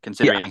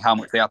 considering how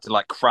much they had to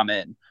like cram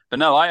in. But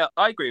no, I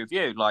agree with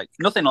you. Like,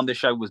 nothing on this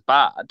show was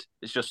bad.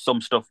 It's just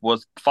some stuff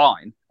was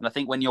fine. And I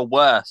think when your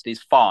worst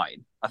is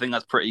fine, I think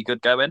that's pretty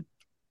good going.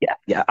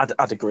 Yeah,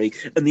 I'd agree.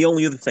 And the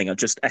only other thing, I'd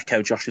just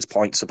echo Josh's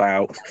points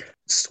about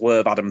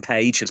Swerve Adam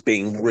Page as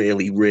being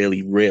really,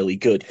 really, really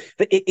good.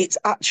 But it's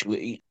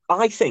actually,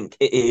 I think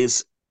it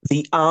is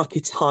the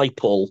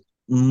archetypal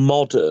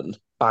modern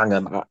banger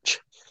match,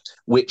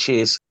 which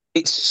is,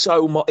 it's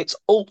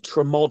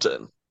ultra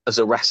modern as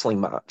a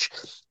wrestling match.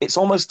 It's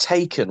almost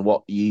taken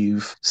what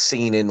you've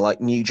seen in like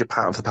New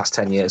Japan for the past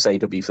 10 years,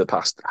 AEW for the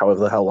past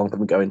however the hell long they've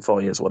been going,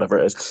 4 years, whatever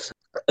it is,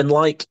 and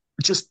like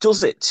just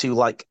does it to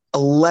like a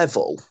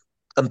level.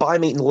 And by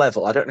meaning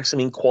level, I don't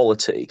necessarily mean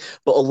quality,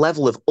 but a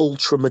level of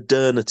ultra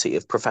modernity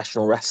of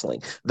professional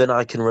wrestling than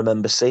I can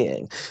remember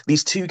seeing.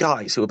 These two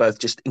guys who are both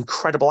just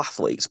incredible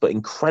athletes, but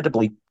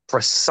incredibly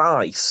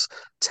precise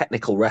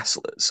technical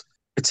wrestlers,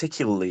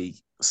 particularly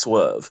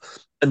Swerve,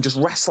 and just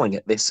wrestling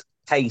at this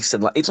pace,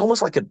 and like it's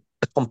almost like a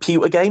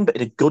computer game, but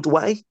in a good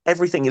way.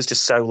 Everything is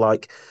just so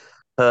like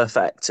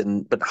perfect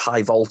and but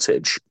high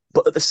voltage,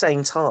 but at the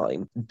same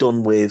time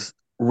done with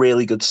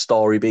really good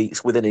story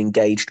beats with an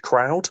engaged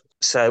crowd.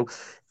 So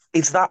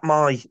is that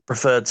my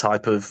preferred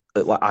type of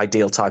like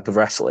ideal type of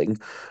wrestling?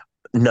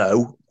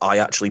 No, I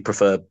actually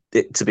prefer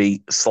it to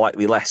be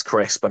slightly less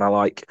crisp, and I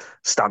like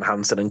Stan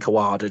Hansen and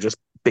Kawada just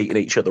beating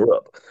each other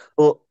up.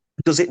 But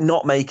does it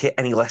not make it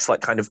any less like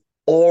kind of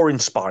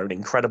awe-inspiring,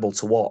 incredible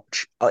to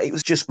watch? It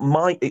was just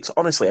it's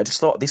honestly, I just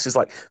thought this is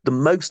like the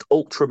most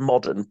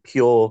ultra-modern,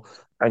 pure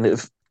kind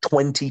of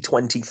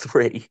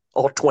 2023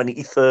 or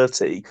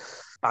 2030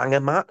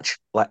 banger match,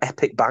 like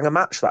epic banger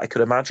match that I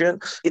could imagine.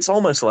 It's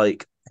almost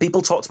like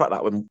people talked about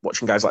that when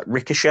watching guys like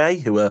Ricochet,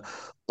 who are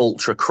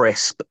ultra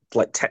crisp,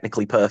 like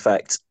technically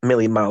perfect,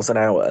 million miles an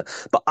hour.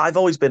 But I've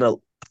always been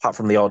apart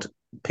from the odd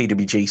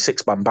PWG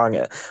 6-man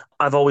banger,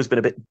 I've always been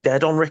a bit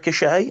dead on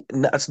Ricochet.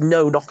 That's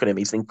no knock on him.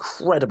 He's an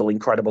incredible,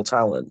 incredible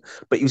talent.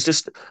 But he was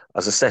just,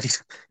 as I said,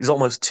 he's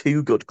almost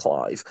too good,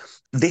 Clive.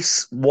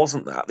 This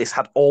wasn't that. This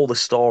had all the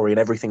story and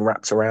everything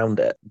wrapped around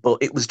it. But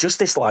it was just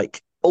this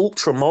like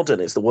ultra modern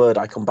is the word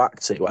I come back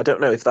to. I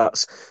don't know if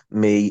that's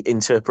me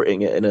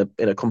interpreting it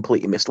in a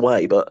completely missed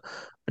way, but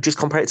just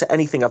compare it to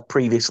anything I've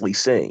previously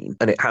seen,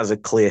 and it has a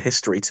clear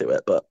history to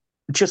it. But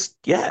just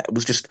it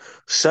was just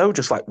so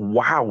just like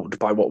wowed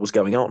by what was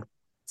going on.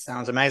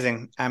 Sounds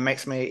amazing, and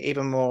makes me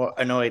even more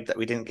annoyed that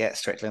we didn't get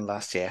Strickland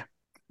last year.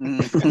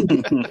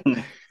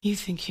 You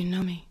think you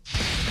know me?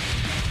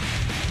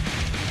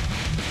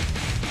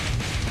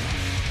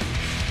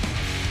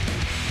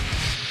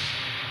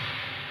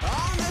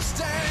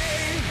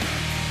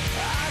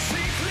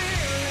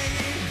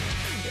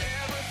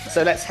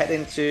 So let's head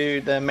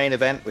into the main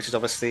event, which is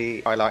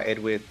obviously highlighted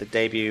with the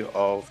debut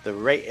of the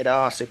Rated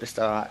R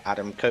superstar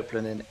Adam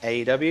Copeland in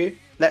AEW.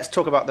 Let's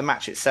talk about the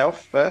match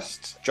itself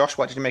first. Josh,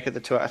 what did you make of the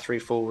 2 out of 3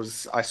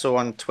 falls? I saw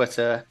on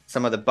Twitter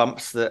some of the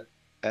bumps that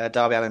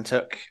Darby Allin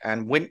took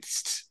and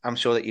winced. I'm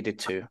sure that you did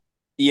too.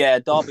 Yeah,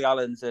 Darby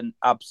Allin's an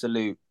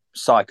absolute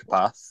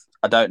psychopath.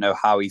 I don't know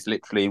how he's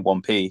literally in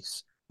one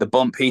piece. The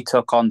bump he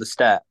took on the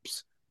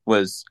steps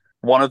was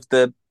one of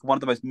the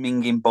most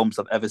minging bumps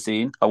I've ever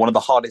seen. One of the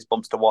hardest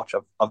bumps to watch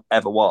I've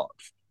ever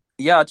watched.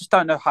 Yeah, I just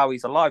don't know how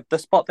he's alive. The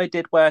spot they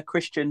did where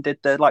Christian did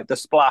the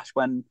splash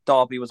when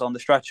Darby was on the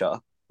stretcher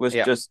was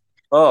just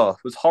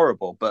was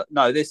horrible. But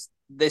no, this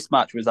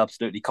match was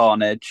absolutely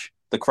carnage.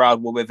 The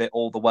crowd were with it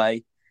all the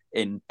way.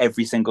 In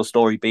every single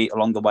story beat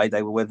along the way,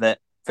 they were with it.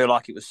 I feel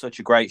like it was such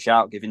a great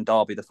shout giving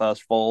Darby the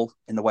first fall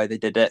in the way they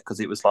did it, because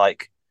it was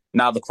like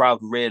now the crowd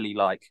really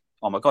like,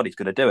 oh my God, he's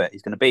going to do it.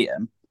 He's going to beat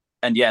him.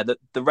 And yeah,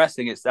 the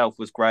wrestling itself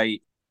was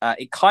great.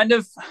 It kind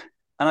of,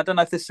 and I don't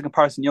know if this is a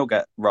comparison you'll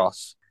get,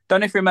 Ross. Don't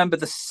know if you remember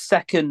the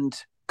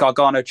second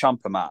Gargano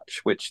Ciampa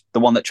match, which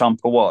the one that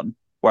Ciampa won,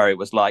 where it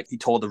was like he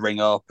tore the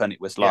ring up and it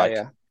was like...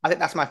 Yeah. I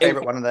think that's my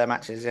favourite one of their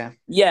matches, yeah.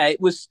 Yeah,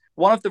 it was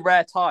one of the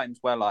rare times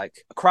where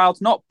like a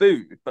crowd's not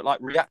booed, but like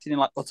reacting in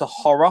like utter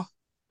horror.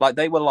 Like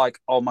they were like,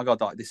 oh my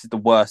God, like, this is the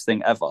worst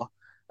thing ever.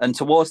 And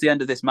towards the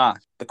end of this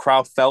match, the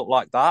crowd felt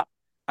like that.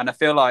 And I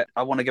feel like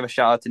I want to give a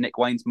shout out to Nick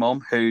Wayne's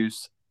mum,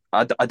 who's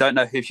I don't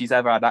know if she's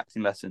ever had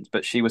acting lessons,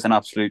 but she was an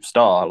absolute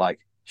star. Like,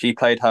 she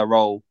played her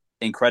role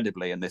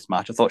incredibly in this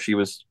match. I thought she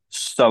was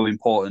so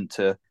important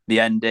to the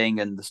ending,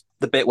 and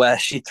the bit where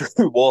she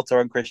threw water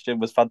on Christian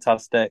was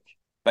fantastic.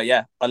 But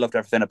yeah, I loved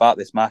everything about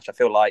this match. I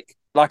feel like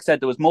I said,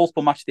 there was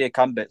multiple match of the year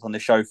candidates on the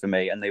show for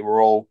me, and they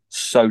were all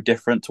so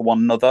different to one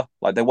another.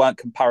 Like, they weren't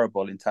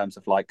comparable in terms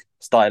of like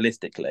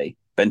stylistically,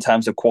 but in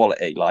terms of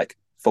quality, like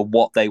for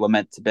what they were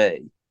meant to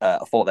be, I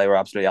thought they were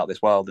absolutely out of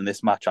this world. And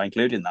this match, I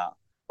include in that.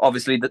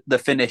 Obviously, the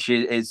finish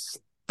is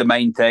the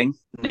main thing.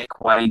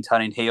 Nick Wayne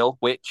turning heel,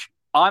 which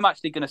I'm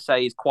actually going to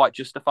say is quite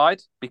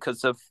justified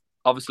because of,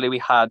 obviously, we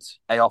had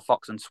AR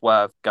Fox and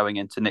Swerve going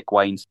into Nick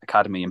Wayne's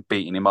academy and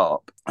beating him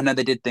up. And then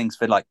they did things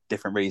for like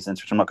different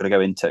reasons, which I'm not going to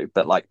go into.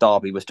 But like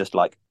Darby was just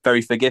like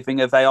very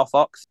forgiving of AR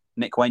Fox.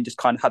 Nick Wayne just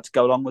kind of had to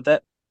go along with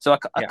it. So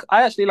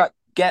I actually like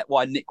get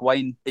why Nick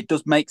Wayne, it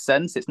does make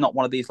sense. It's not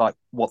one of these like,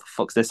 what the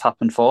fuck's this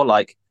happened for?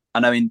 Like, I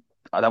know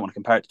I don't want to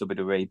compare it to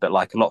WWE, but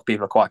like a lot of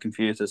people are quite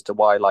confused as to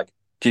why like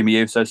Jimmy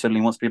Uso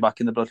suddenly wants to be back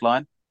in the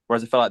bloodline.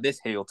 Whereas I feel like this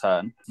heel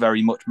turn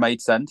very much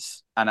made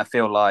sense. And I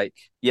feel like,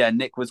 yeah,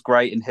 Nick was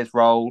great in his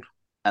role.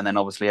 And then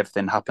obviously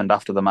everything happened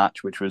after the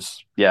match, which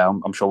was, yeah,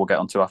 I'm sure we'll get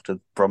onto after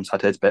Brum's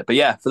had his bit. But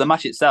yeah, for the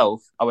match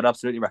itself, I would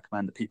absolutely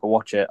recommend that people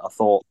watch it. I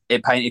thought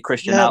it painted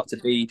Christian out to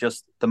be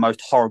just the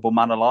most horrible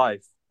man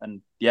alive.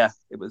 And yeah,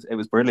 it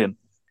was brilliant.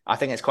 I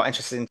think it's quite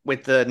interesting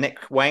with the Nick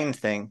Wayne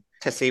thing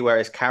to see where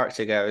his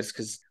character goes,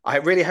 because I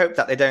really hope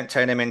that they don't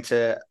turn him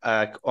into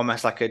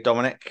almost like a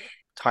Dominic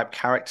type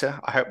character.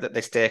 I hope that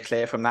they steer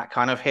clear from that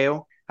kind of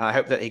heel. And I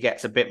hope that he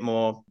gets a bit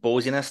more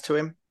ballsiness to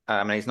him.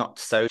 And he's not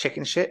so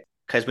chicken shit,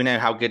 because we know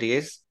how good he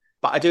is.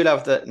 But I do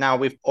love that now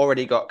we've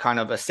already got kind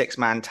of a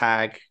 6-man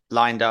tag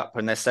lined up,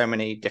 and there's so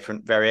many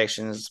different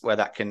variations where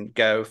that can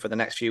go for the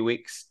next few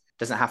weeks. It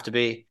doesn't have to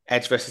be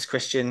Edge versus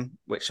Christian,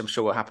 which I'm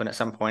sure will happen at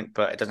some point,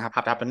 but it doesn't have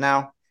to happen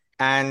now.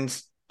 And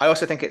I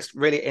also think it's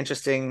really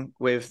interesting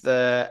with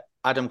the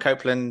Adam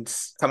Copeland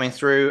coming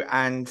through,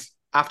 and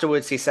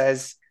afterwards he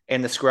says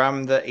in the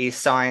scrum that he's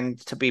signed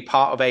to be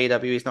part of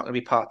AEW. He's not going to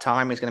be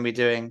part-time. He's going to be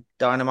doing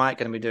Dynamite,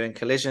 going to be doing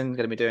Collision,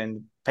 going to be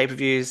doing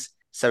pay-per-views.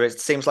 So it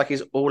seems like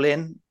he's all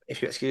in,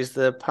 if you excuse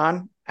the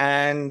pun.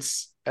 And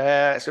it's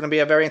going to be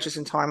a very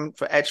interesting time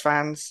for Edge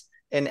fans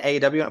in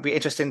AEW. It'll be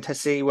interesting to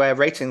see where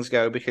ratings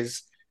go,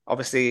 because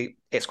obviously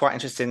it's quite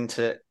interesting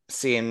to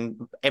see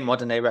in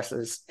modern day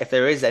wrestlers if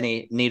there is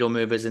any needle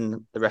movers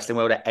in the wrestling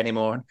world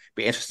anymore. It'll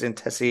be interesting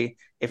to see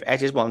if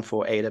Edge is one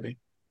for AEW.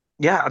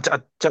 Yeah, I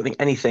don't think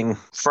anything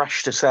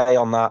fresh to say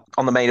on that,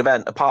 on the main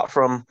event, apart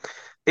from,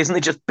 isn't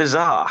it just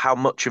bizarre how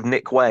much of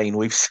Nick Wayne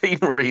we've seen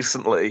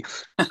recently?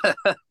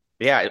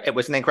 Yeah, it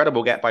was an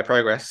incredible get by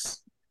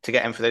Progress to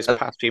get him for those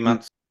past few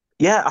months.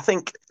 Yeah, I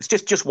think it's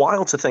just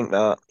wild to think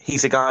that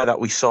he's a guy that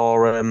we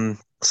saw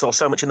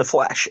so much in the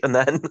flesh, and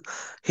then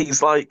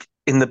he's like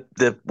in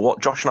the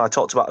what Josh and I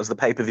talked about as the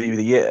pay-per-view of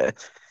the year.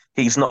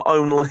 He's not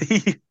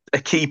only a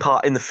key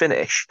part in the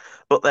finish,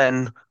 but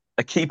then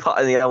a key part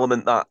in the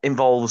element that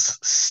involves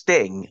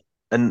Sting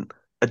and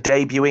a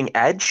debuting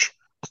Edge.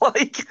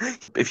 Like,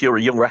 if you're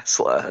a young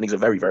wrestler, and he's a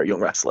very, very young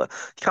wrestler,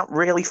 you can't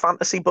really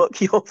fantasy book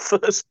your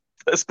first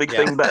big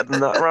thing better than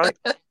that, right?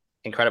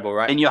 Incredible,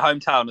 right? In your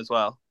hometown as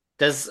well.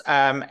 Does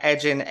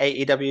Edge in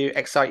AEW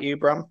excite you,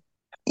 Brum?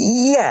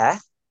 Yeah,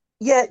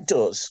 it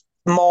does.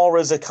 More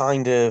as a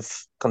kind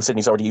of, considering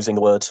he's already using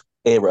the word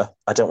era,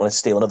 I don't want to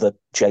steal another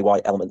Jay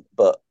White element,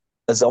 but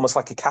as almost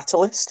like a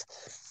catalyst.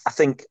 I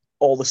think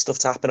all the stuff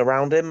to happen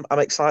around him, I'm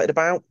excited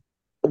about.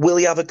 Will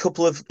he have a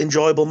couple of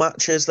enjoyable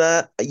matches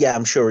there? Yeah,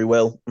 I'm sure he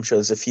will. I'm sure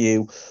there's a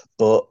few.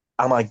 But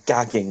am I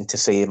gagging to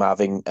see him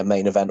having a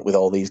main event with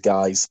all these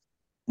guys?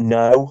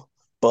 No.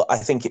 But I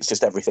think it's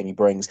just everything he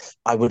brings.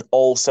 I would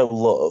also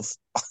love,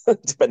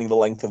 depending on the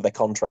length of their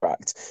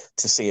contract,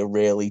 to see a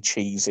really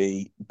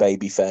cheesy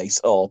babyface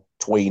or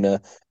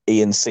tweener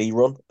ENC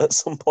run at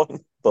some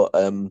point. But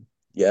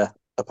yeah,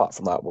 apart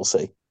from that, we'll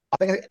see. I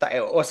think that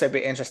it'll also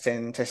be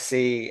interesting to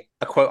see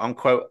a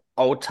quote-unquote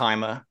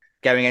old-timer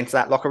going into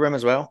that locker room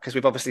as well, because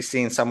we've obviously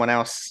seen someone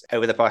else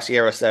over the past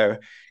year or so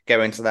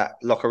go into that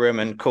locker room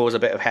and cause a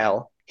bit of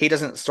hell. He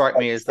doesn't strike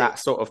me as that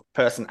sort of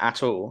person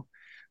at all,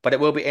 but it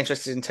will be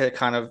interesting to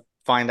kind of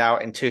find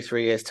out in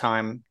 2-3 years'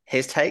 time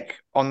his take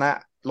on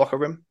that locker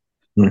room.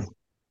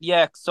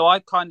 Yeah, so I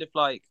kind of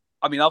like,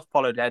 I mean, I've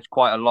followed Edge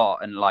quite a lot,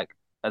 and like,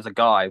 as a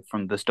guy,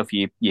 from the stuff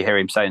you hear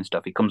him saying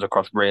stuff, he comes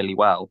across really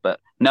well. But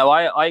no,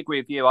 I agree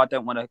with you. I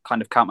don't want to kind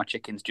of count my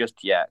chickens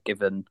just yet,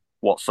 given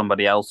what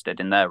somebody else did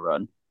in their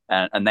run.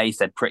 And they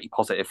said pretty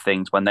positive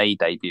things when they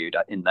debuted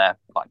in their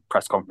like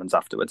press conference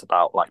afterwards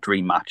about like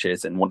dream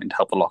matches and wanting to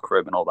help the locker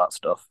room and all that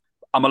stuff.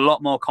 I'm a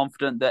lot more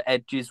confident that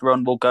Edge's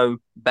run will go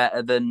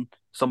better than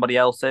somebody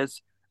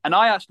else's. And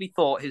I actually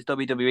thought his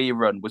WWE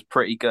run was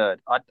pretty good.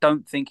 I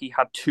don't think he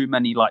had too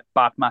many like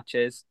bad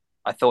matches.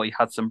 I thought he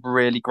had some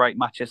really great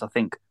matches. I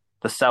think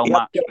the Cell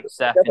match with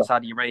Seth in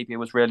Saudi Arabia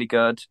was really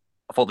good.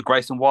 I thought the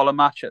Grayson Waller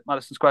match at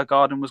Madison Square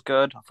Garden was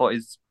good. I thought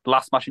his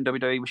last match in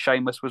WWE with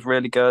Sheamus was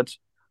really good.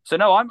 So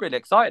no, I'm really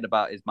excited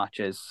about his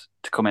matches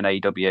to come in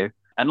AEW.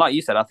 And like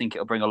you said, I think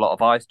it'll bring a lot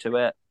of eyes to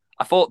it.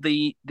 I thought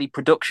the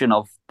production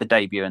of the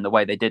debut and the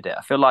way they did it,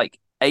 I feel like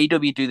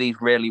AEW do these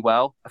really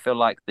well. I feel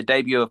like the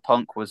debut of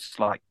Punk was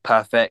like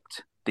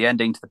perfect. The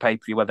ending to the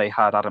pay-per-view where they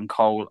had Adam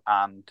Cole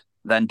and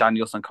then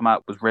Danielson come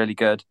out was really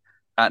good.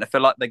 And I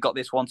feel like they got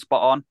this one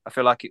spot on. I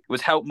feel like it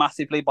was helped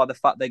massively by the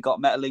fact they got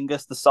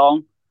Metalingus, the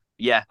song.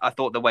 Yeah, I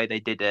thought the way they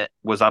did it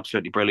was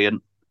absolutely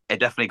brilliant. It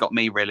definitely got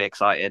me really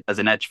excited as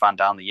an Edge fan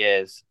down the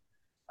years.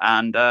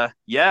 And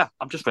yeah,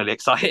 I'm just really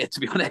excited, to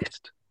be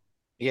honest.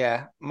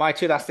 Yeah, my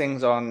two last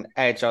things on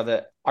Edge are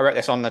that I wrote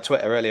this on the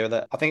Twitter earlier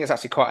that I think it's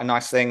actually quite a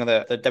nice thing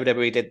that the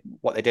WWE did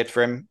what they did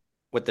for him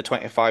with the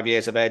 25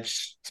 years of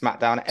Edge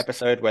SmackDown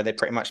episode, where they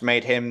pretty much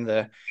made him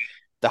the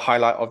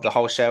highlight of the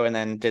whole show, and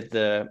then did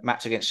the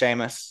match against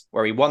Sheamus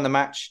where he won the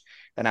match,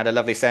 then had a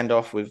lovely send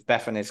off with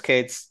Beth and his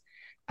kids,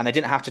 and they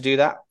didn't have to do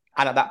that.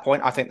 And at that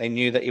point, I think they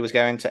knew that he was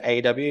going to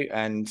AEW,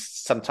 and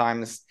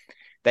sometimes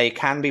they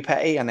can be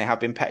petty, and they have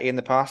been petty in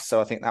the past.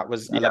 So I think that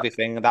was a lovely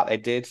thing that they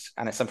did.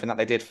 And it's something that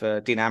they did for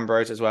Dean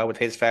Ambrose as well with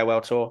his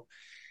farewell tour.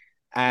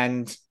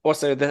 And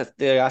also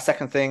the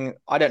second thing,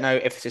 I don't know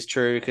if this is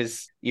true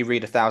because you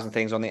read 1,000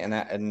 things on the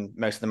internet and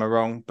most of them are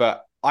wrong,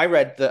 but I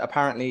read that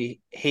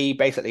apparently he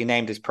basically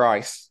named his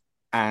price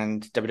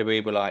and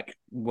WWE were like,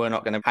 we're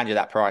not going to hand you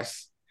that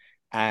price.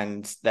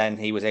 And then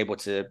he was able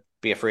to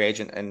be a free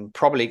agent and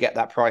probably get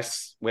that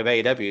price with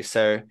AEW.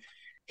 So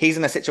he's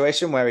in a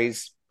situation where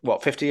he's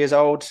 50 years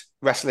old,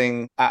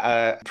 wrestling at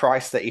a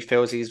price that he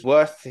feels he's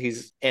worth.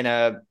 He's in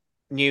a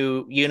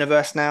new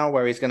universe now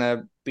where he's going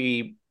to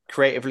be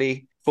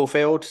creatively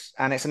fulfilled,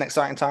 and it's an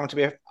exciting time to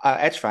be an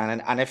Edge fan.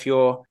 And if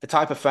you're the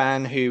type of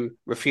fan who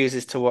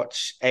refuses to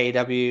watch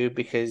AEW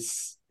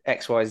because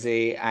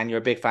XYZ and you're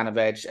a big fan of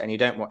Edge and you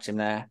don't watch him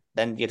there,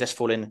 then you're just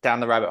falling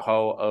down the rabbit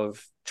hole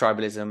of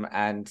tribalism,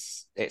 and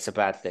it's a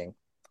bad thing.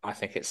 I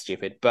think it's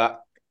stupid,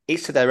 but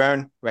each to their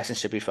own. Wrestling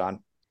should be fun.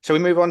 So we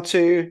move on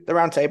to the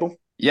round table.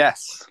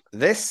 Yes.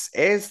 This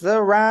is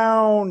the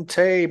round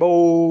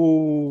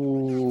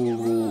table.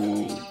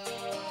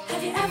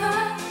 Have you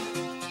ever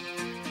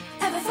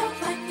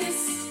felt like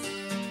this?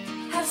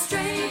 How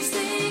strange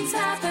things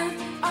happen?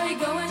 Are you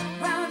going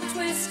round a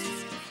twist?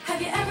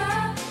 Have you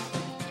ever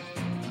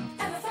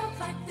felt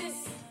like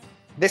this?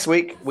 This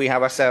week, we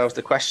have ourselves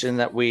the question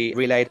that we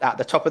relayed at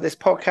the top of this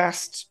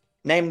podcast.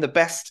 Name the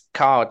best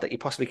card that you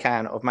possibly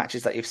can of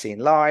matches that you've seen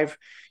live,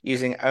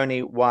 using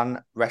only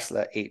one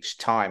wrestler each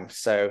time.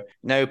 So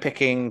no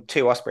picking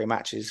 2 Ospreay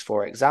matches,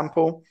 for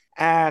example.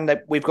 And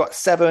we've got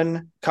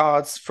 7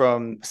 cards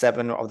from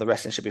 7 of the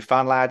Wrestling Should Be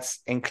Fun lads,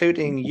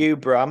 including you,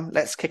 Brum.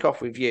 Let's kick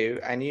off with you.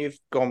 And you've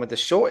gone with the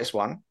shortest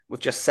one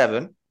with just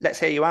 7. Let's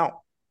hear you out.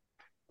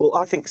 Well,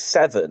 I think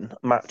 7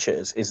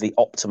 matches is the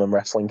optimum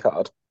wrestling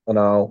card, and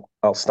I'll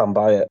stand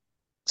by it.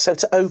 So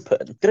to open,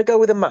 I'm going to go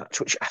with a match,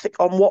 which I think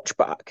on watch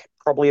back,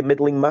 probably a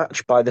middling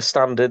match by the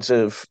standards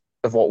of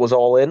what was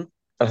All In.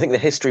 I think the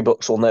history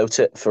books will note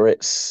it for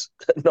its,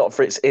 not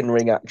for its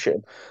in-ring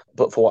action,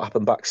 but for what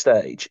happened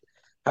backstage.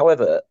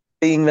 However,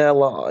 being there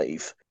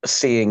live,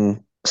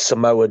 seeing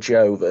Samoa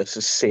Joe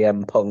versus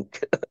CM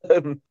Punk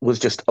was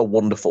just a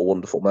wonderful,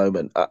 wonderful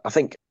moment. I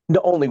think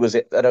not only was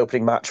it an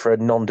opening match for a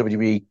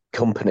non-WWE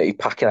company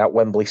packing out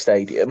Wembley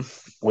Stadium,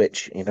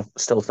 which,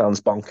 still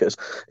sounds bonkers,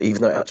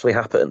 even though it actually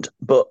happened,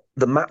 but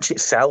the match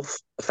itself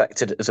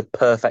affected as a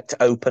perfect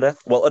opener.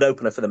 Well, an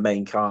opener for the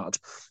main card.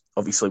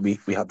 Obviously,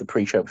 we had the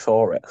pre-show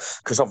before it,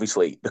 because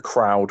obviously the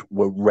crowd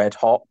were red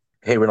hot.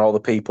 Hearing all the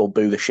people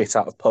boo the shit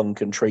out of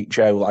Punk and treat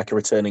Joe like a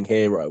returning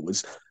hero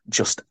was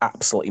just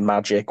absolutely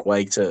magic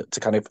way to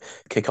kind of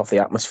kick off the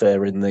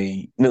atmosphere in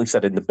the, nearly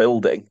said in the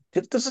building.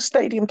 Does a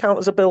stadium count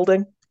as a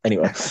building?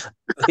 Anyway,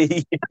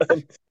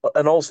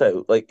 and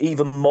also, like,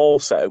 even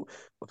more so,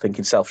 I'm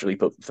thinking selfishly,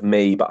 but for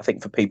me, but I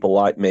think for people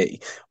like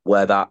me,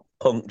 where that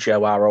Punk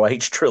Joe ROH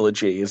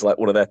trilogy is like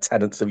one of their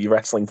tenets of your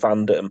wrestling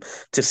fandom,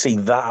 to see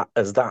that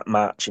as that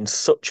match in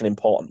such an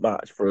important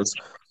match for us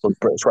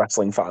British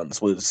wrestling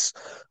fans was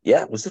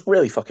just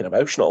really fucking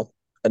emotional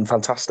and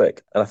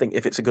fantastic. And I think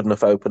if it's a good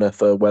enough opener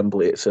for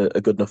Wembley, it's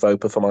a good enough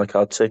opener for my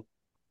card too.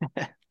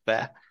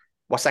 Fair.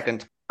 What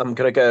second? I'm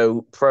going to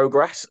go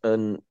Progress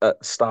and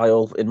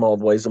style in more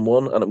ways than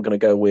one, and I'm going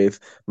to go with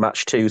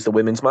match 2's the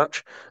women's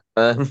match.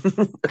 And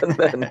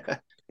then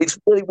it's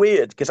really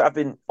weird because I've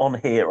been on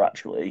here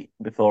actually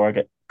before I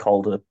get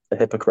called a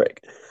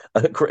hypocrite,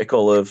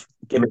 critical of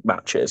gimmick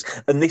matches,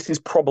 and this is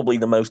probably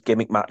the most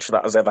gimmick match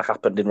that has ever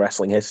happened in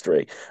wrestling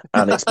history,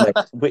 and it's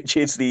which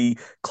is the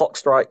Clock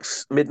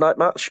Strikes Midnight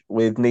match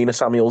with Nina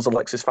Samuels and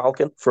Alexis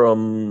Falcon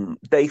from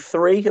day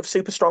 3 of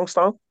Super Strong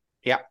Style.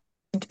 Yeah.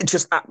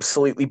 Just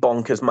absolutely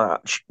bonkers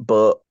match,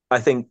 but I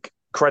think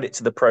credit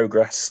to the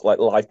Progress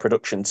live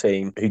production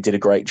team who did a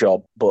great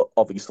job, but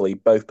obviously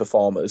both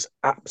performers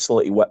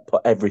absolutely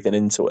put everything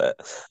into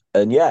it,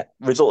 and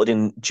resulted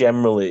in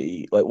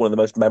generally one of the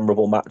most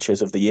memorable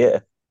matches of the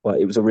year.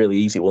 It was a really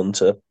easy one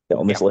to get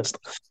on this list.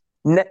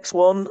 Next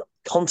one,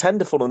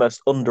 contender for one of the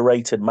most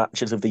underrated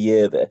matches of the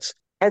year. This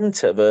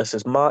Enter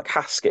versus Mark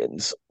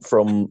Haskins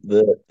from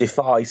the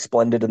Defy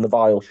Splendid and the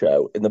Vile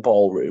show in the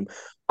Ballroom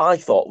I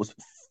thought was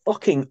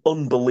fucking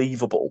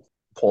unbelievable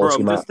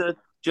quality Bro, match.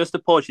 just to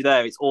pause you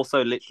there, it's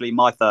also literally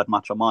my third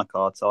match on my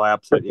card, so I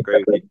absolutely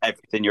agree with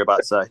everything you're about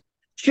to say.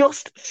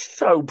 Just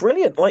so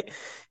brilliant. Like,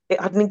 it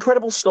had an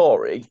incredible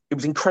story. It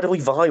was incredibly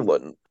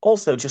violent.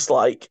 Also, just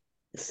like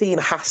seeing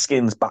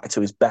Haskins back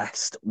to his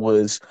best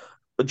was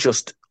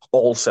just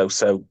also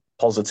so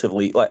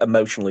positively, like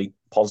emotionally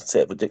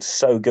positive. It's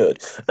so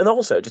good. And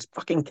also, just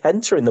fucking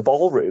Kenta in the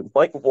ballroom.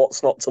 Like,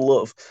 what's not to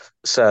love?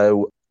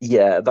 So,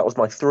 yeah, that was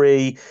my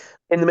three.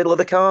 In the middle of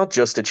the card,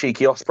 just a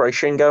cheeky Osprey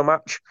Shingo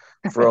match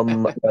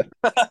from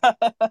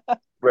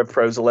Rev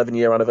Pro's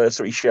 11-year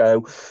anniversary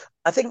show.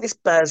 I think this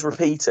bears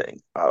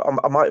repeating.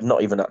 I might have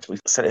not even actually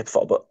said it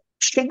before, but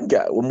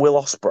Shingo and Will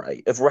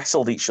Ospreay have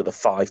wrestled each other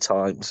 5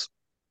 times.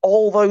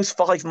 All those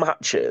 5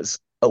 matches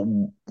are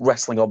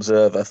Wrestling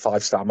Observer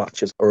 5-star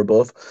matches or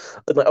above.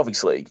 And like,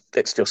 obviously,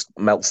 it's just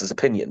Meltzer's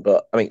opinion,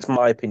 but I mean, it's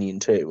my opinion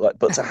too. Like,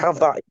 but to have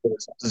that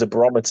as a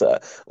barometer,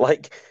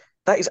 like,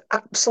 that is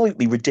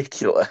absolutely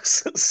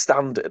ridiculous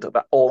standard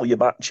that all your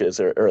matches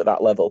are at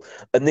that level.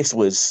 And this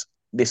was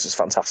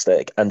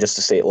fantastic. And just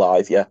to see it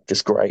live, yeah,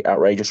 just great,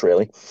 outrageous,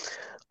 really.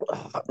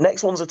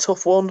 Next one's a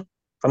tough one.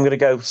 I'm going to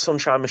go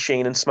Sunshine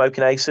Machine and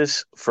Smoking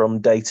Aces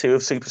from day 2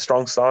 of Super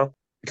Strong Style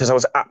because I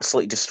was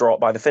absolutely distraught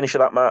by the finish of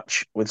that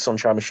match with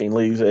Sunshine Machine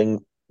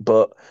losing,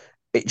 but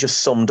it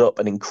just summed up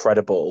an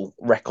incredible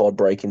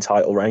record-breaking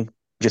title reign.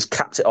 Just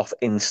capped it off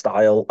in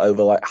style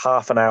over like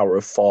half an hour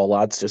of 4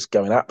 lads just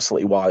going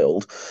absolutely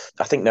wild.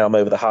 I think now I'm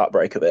over the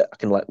heartbreak of it. I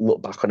can like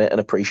look back on it and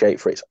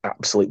appreciate for its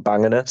absolute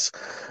bangerness.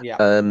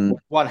 Yeah.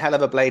 One hell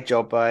of a blade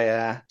job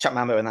by Chuck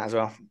Mambo in that as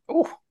well.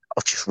 Ooh.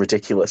 Just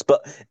ridiculous.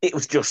 But it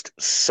was just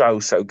so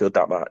good,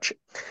 that match.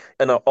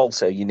 And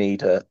also, you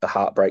need a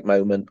heartbreak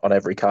moment on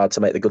every card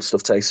to make the good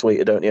stuff taste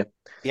sweeter, don't you?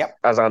 Yep.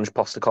 As Ange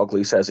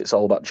Postecoglou says, it's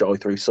all about joy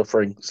through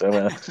suffering. So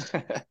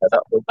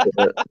that was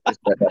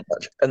that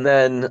match. And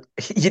then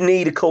you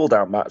need a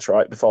cool-down match,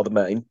 right, before the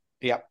main.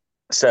 Yep.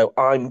 So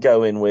I'm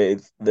going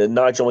with the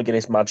Nigel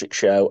McGuinness Magic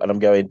Show, and I'm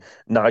going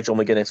Nigel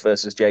McGuinness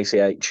versus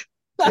JCH.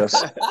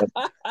 Just,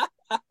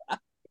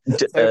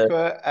 So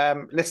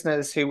for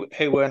listeners who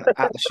weren't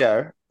at the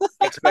show,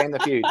 explain the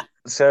feud.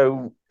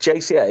 So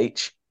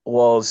JCH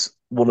was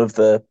one of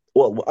the,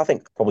 well, I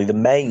think probably the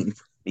main.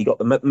 He got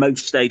the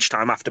most stage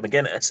time after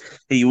McGuinness.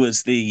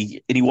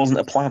 And he wasn't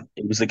a plant.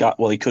 He was the guy,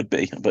 well, he could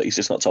be, but he's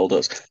just not told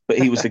us. But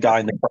he was the guy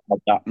in the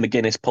crowd that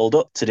McGuinness pulled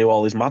up to do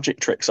all his magic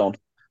tricks on.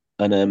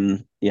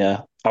 And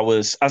yeah,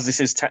 as this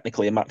is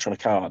technically a match on a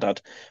card,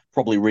 I'd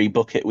probably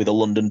rebook it with a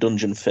London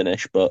Dungeon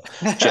finish, but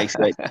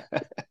JCH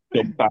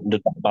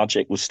banded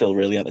magic was still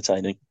really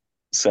entertaining.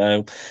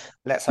 So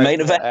let's hope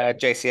main event.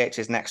 JCH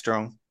is next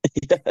strong.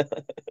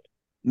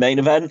 Main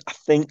event, I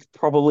think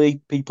probably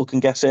people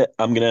can guess it.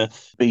 I'm going to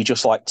be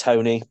just like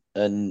Tony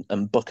and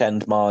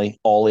bookend my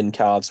all-in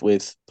cards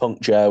with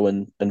Punk Joe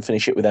and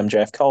finish it with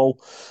MJF Cole.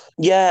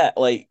 Yeah,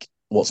 like,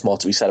 what's more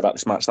to be said about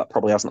this match that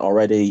probably hasn't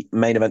already?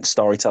 Main event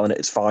storytelling at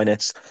its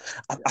finest.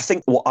 I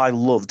think what I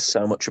loved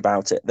so much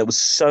about it, there was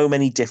so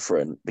many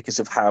different, because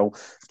of how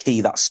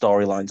key that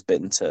storyline's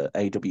been to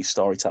AEW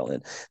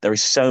storytelling, there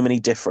is so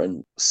many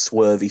different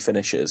swervy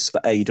finishes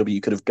that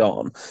AEW could have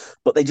gone,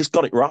 but they just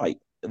got it right.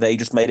 They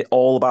just made it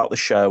all about the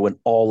show and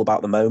all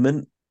about the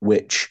moment,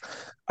 which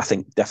I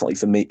think definitely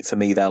for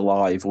me their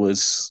live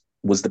was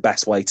the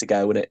best way to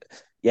go, and it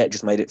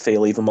just made it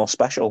feel even more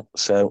special.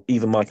 So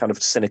even my kind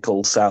of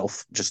cynical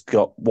self just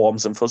got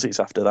warms and fuzzies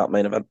after that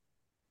main event.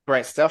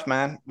 Great stuff,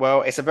 man.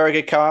 Well, it's a very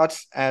good card,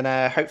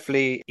 and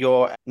hopefully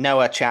your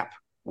Noah chap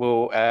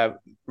will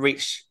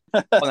reach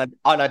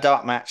on a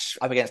dark match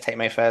up against Tate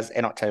Mayfair's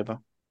in October.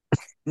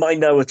 My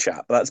Noah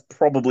chap, that's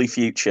probably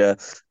future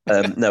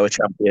Noah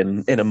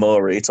champion in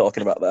Amori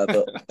talking about there.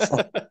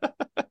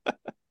 But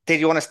did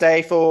you want to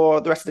stay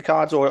for the rest of the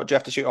cards, or do you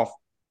have to shoot off?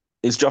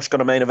 Is Josh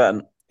got a main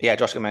event? Yeah,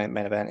 Josh got a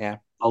main event. Yeah,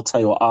 I'll tell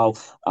you what,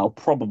 I'll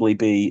probably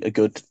be a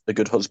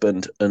good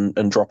husband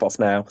and drop off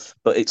now.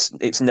 But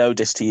it's no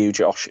diss to you,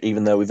 Josh,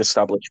 even though we've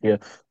established you're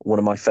one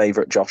of my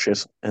favourite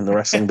Joshes in the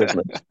wrestling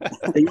business.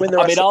 Are you in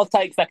the I'll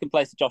take second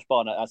place to Josh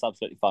Barnett. That's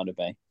absolutely fine with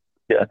me.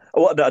 Yeah.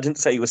 Well, no, I didn't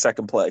say you were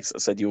second place. I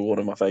said you were one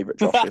of my favourite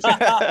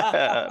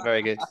Joshes.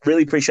 Very good.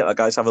 Really appreciate that,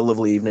 guys. Have a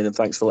lovely evening, and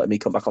thanks for letting me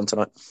come back on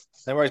tonight.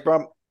 No worries,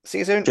 Brum. See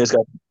you soon. Cheers,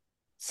 guys.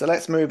 So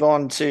let's move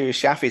on to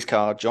Shafi's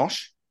card,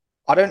 Josh.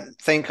 I don't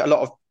think a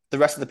lot of the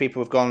rest of the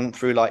people have gone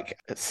through like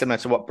similar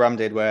to what Brum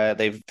did, where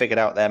they've figured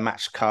out their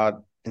match card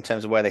in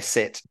terms of where they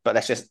sit. But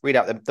let's just read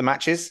out the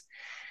matches.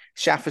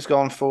 Shaf has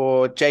gone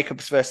for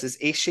Jacobs versus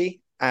Ishii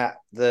at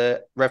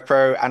the Rev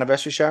Pro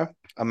anniversary show,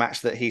 a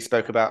match that he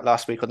spoke about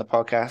last week on the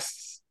podcast.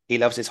 He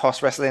loves his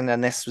horse wrestling,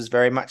 and this was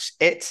very much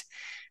it.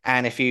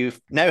 And if you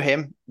know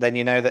him, then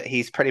you know that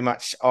he's pretty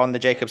much on the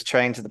Jacobs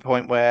train to the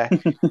point where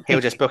he'll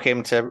just book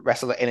him to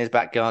wrestle in his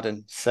back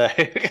garden. So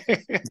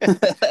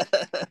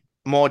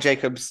more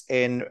Jacobs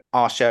in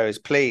our shows,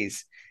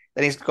 please.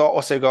 Then he's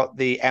also got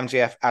the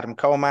MJF Adam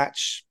Cole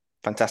match.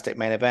 Fantastic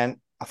main event.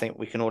 I think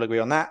we can all agree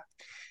on that.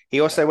 He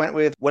also went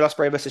with Will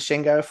Ospreay versus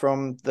Shingo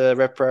from the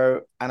Rev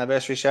Pro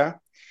anniversary show.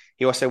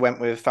 He also went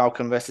with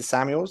Falcon versus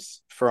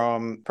Samuels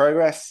from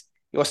Progress.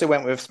 He also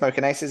went with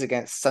Smoking Aces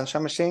against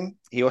Sunshine Machine.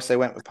 He also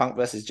went with Punk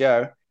versus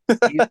Joe.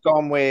 He's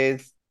gone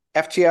with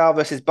FTR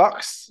versus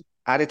Bucks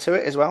added to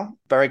it as well.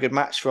 Very good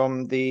match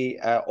from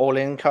the All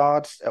In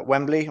card at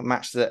Wembley, a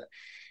match that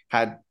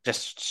had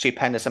just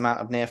stupendous amount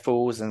of near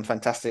falls and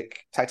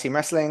fantastic tag team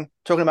wrestling.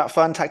 Talking about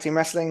fun tag team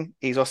wrestling,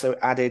 he's also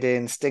added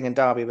in Sting and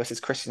Darby versus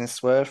Christian and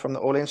Swerve from the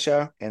All In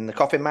show in the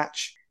coffin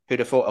match. Who'd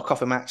have thought a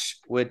coffin match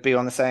would be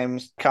on the same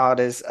card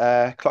as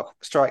Clock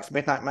Strike's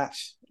Midnight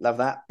match? Love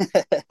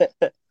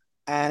that.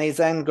 And he's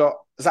then got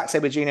Zack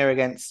Sabre Jr.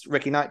 against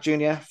Ricky Knight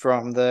Jr.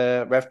 from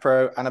the Rev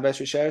Pro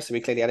anniversary show. So we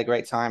clearly had a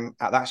great time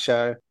at that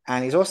show.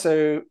 And he's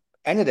also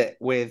ended it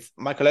with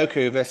Michael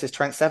Oku versus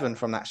Trent Seven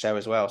from that show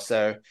as well.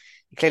 So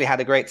he clearly had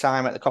a great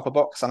time at the Copper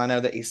Box. And I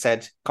know that he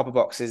said Copper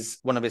Box is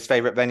one of his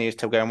favorite venues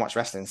to go and watch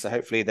wrestling. So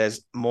hopefully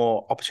there's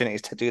more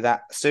opportunities to do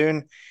that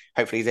soon.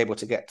 Hopefully he's able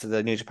to get to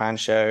the New Japan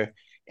show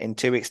in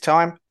 2 weeks'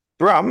 time.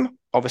 Brum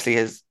obviously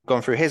has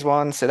gone through his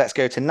one. So let's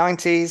go to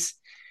 90s.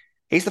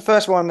 He's the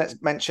first one that's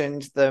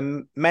mentioned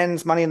the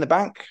men's Money in the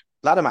Bank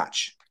ladder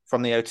match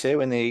from the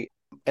O2 in the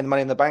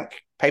Money in the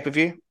Bank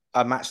pay-per-view,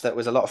 a match that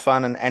was a lot of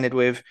fun and ended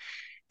with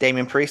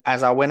Damian Priest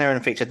as our winner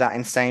and featured that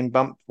insane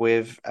bump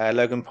with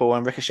Logan Paul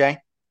and Ricochet.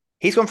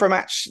 He's gone for a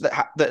match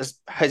that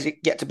has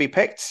yet to be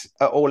picked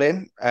at All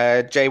In.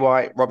 Jay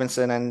White,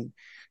 Robinson and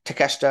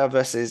Takeshita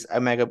versus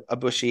Omega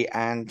Ibushi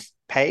and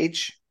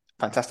Page.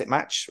 Fantastic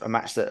match, a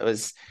match that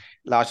was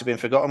largely been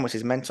forgotten, which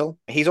is mental.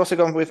 He's also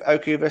gone with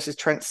Oku versus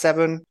Trent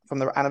Seven from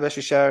the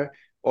anniversary show.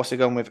 Also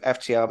gone with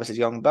FTR versus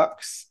Young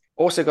Bucks.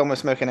 Also gone with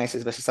Smoking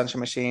Aces versus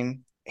Sunshine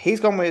Machine. He's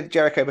gone with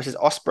Jericho versus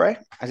Ospreay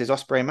as his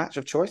Ospreay match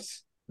of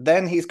choice.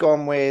 Then he's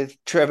gone with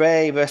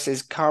Treve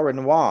versus Cara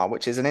Noir,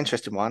 which is an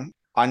interesting one.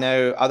 I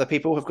know other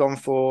people have gone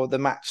for the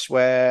match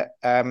where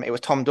it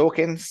was Tom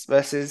Dawkins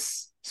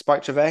versus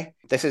Spike Treve.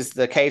 This is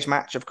the cage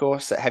match, of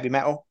course, at Heavy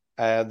Metal.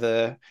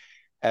 The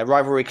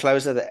rivalry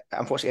closer that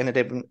unfortunately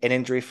ended in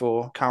injury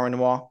for Cara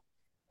Noir,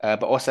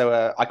 but also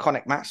an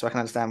iconic match, so I can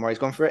understand why he's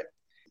gone for it.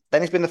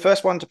 Then he's been the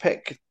first one to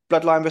pick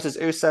Bloodline versus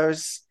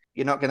Usos.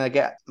 You're not going to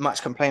get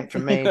much complaint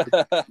from me,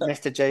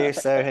 Mr. Jey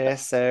Uso here.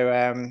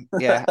 So,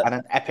 yeah, and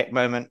an epic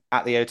moment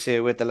at the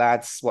O2 with the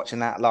lads watching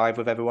that live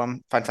with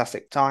everyone.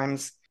 Fantastic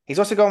times. He's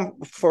also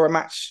gone for a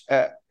match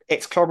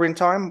It's Clobbering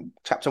Time,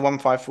 Chapter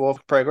 154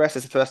 of Progress.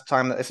 It's the first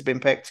time that this has been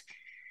picked.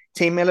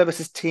 Team Miller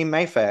versus Team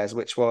Mayfairs,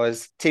 which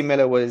was Team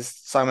Miller was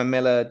Simon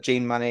Miller,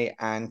 Gene Money,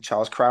 and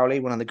Charles Crowley,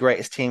 one of the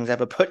greatest teams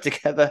ever put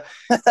together,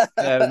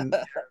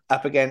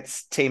 up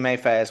against Team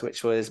Mayfairs,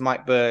 which was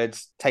Mike Bird,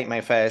 Tate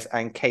Mayfairs,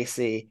 and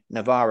Casey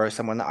Navarro,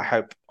 someone that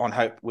I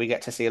hope we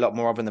get to see a lot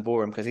more of in the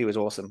ballroom because he was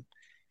awesome.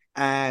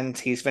 And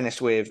he's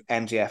finished with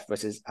MGF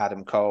versus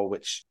Adam Cole,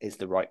 which is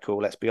the right call,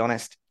 let's be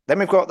honest. Then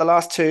we've got the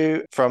last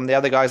two from the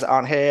other guys that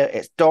aren't here.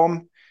 It's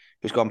Dom,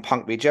 who's gone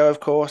Punk v Joe, of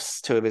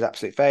course, two of his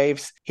absolute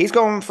faves. He's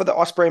gone for the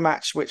Ospreay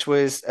match, which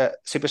was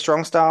Super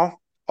Strong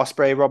Style.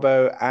 Ospreay,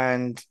 Robbo,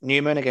 and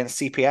Newman against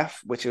CPF,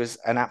 which was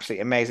an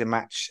absolutely amazing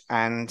match.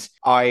 And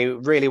I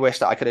really wish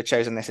that I could have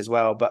chosen this as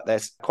well, but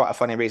there's quite a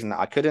funny reason that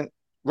I couldn't.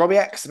 Robbie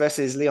X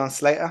versus Leon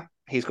Slater.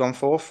 He's gone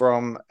for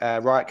from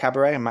Riot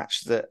Cabaret, a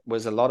match that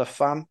was a lot of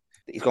fun.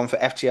 He's gone for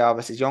FTR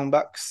versus Young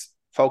Bucks.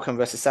 Falcon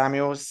versus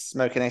Samuels.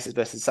 Smoking Aces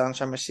versus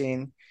Sunshine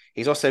Machine.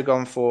 He's also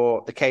gone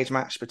for the cage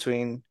match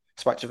between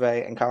Spike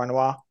Treve and Cara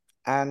Noir,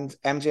 and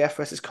MGF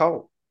versus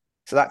Cole.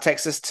 So that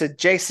takes us to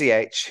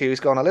JCH,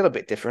 who's gone a little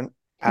bit different,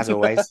 as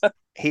always.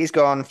 He's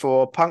gone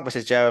for Punk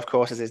versus Joe, of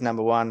course, as his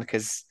number one,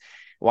 because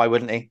why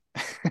wouldn't he?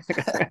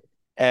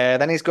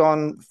 Then he's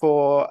gone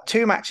for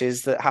two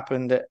matches that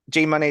happened at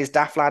G Money's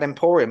Daft Lad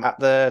Emporium at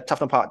the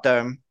Tufnell Park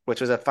Dome,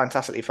 which was a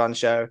fantastically fun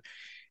show.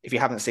 If you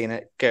haven't seen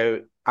it,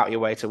 go out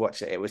your way to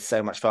watch it. It was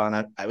so much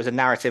fun. It was a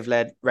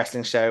narrative-led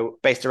wrestling show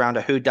based around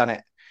a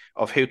whodunit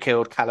of who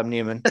killed Callum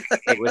Newman.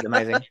 It was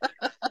amazing.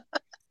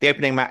 The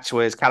opening match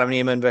was Callum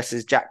Newman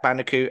versus Jack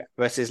Bandicoot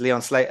versus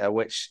Leon Slater,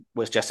 which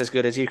was just as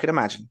good as you could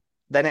imagine.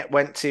 Then it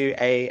went to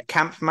a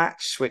camp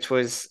match, which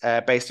was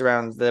based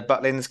around the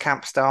Butlins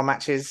camp style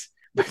matches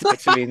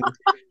between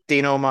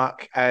Dean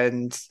Ormark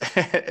and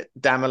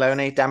Dan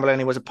Maloney. Dan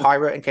Maloney was a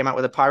pirate and came out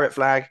with a pirate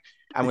flag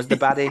and was the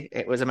baddie.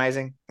 It was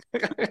amazing.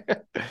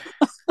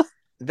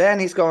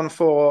 Then he's gone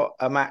for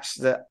a match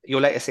that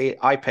you'll later see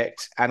I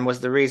picked and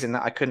was the reason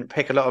that I couldn't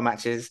pick a lot of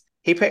matches.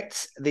 He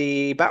picked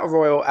the Battle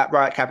Royal at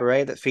Riot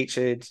Cabaret that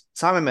featured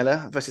Simon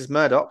Miller versus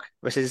Murdoch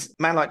versus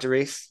Man Like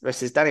Derice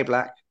versus Danny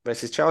Black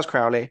versus Charles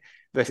Crowley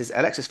versus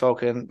Alexis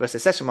Falcon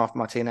versus Session Moth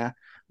Martina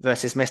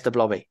versus Mr.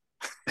 Blobby.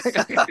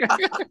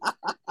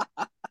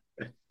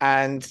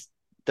 And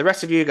the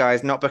rest of you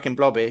guys not booking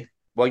Blobby,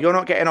 well, you're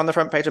not getting on the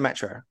front page of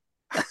Metro.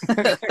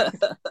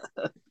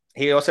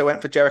 He also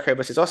went for Jericho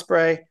versus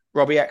Ospreay,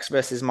 Robbie X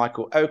versus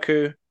Michael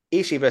Oku,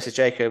 Ishii versus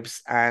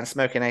Jacobs, and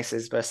Smoking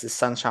Aces versus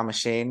Sunshine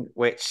Machine,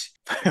 which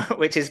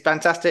is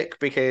fantastic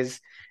because,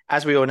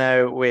 as we all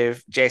know,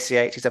 with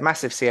JCH, he's a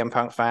massive CM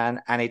Punk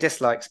fan and he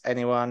dislikes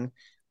anyone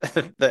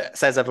that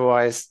says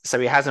otherwise. So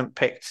he hasn't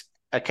picked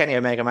a Kenny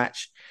Omega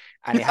match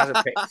and he hasn't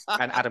picked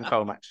an Adam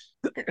Cole match.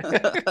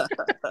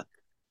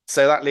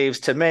 So that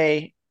leaves to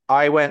me.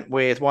 I went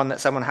with one that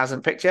someone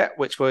hasn't picked yet,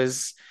 which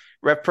was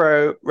Rev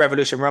Pro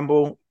Revolution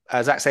Rumble.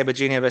 Zack Sabre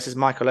Jr. versus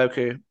Michael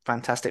Oku.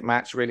 Fantastic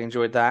match. Really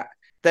enjoyed that.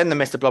 Then the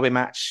Mr. Blobby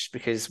match,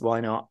 because why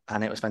not?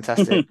 And it was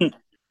fantastic.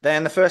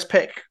 Then the first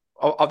pick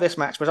of this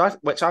match,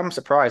 which I'm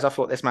surprised. I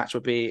thought this match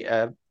would be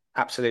an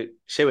absolute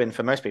shoo-in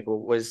for most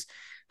people, was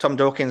Tom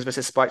Dawkins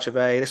versus Spike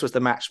Trivet. This was the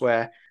match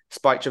where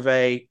Spike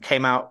Trivet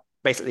came out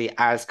basically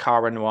as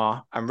Cara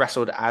Noir and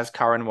wrestled as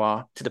Cara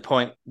Noir to the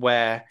point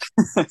where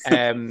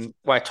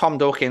Tom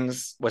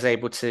Dawkins was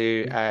able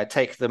to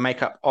take the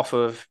makeup off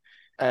of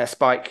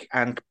Spike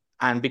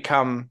and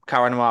become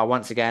Cara Noir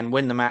once again,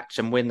 win the match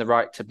and win the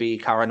right to be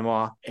Cara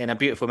Noir in a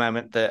beautiful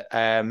moment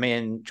that me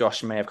and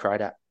Josh may have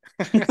cried at.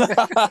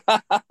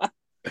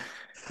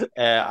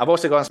 I've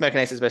also gone Smoking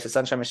Aces versus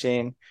Sunshine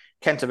Machine,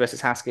 Kenta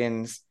versus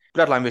Haskins,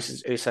 Bloodline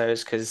versus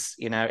Usos, because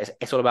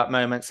it's all about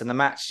moments. And the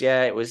match,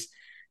 it was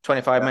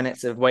 25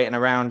 minutes of waiting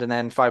around and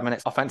then 5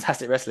 minutes of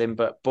fantastic wrestling.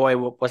 But boy,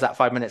 was that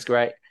 5 minutes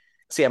great.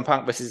 CM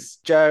Punk versus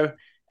Joe,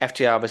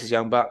 FTR versus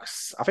Young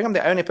Bucks. I think I'm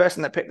the only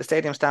person that picked the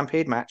Stadium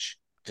Stampede match.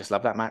 Just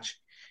love that match.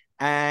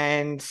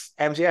 And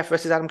MJF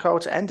versus Adam Cole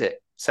to end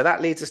it. So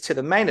that leads us to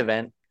the main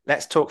event.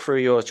 Let's talk through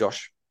yours,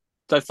 Josh.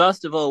 So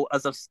first of all,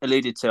 as I've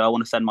alluded to, I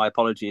want to send my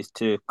apologies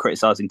to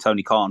criticising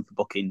Tony Khan for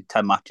booking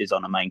 10 matches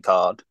on a main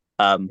card.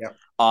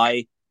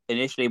 I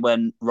initially,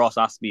 when Ross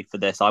asked me for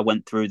this, I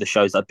went through the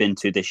shows I've been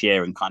to this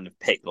year and kind of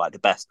picked like the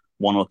best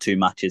 1 or 2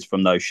 matches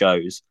from those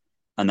shows,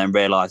 and then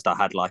realised I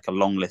had like a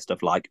long list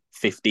of like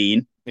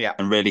 15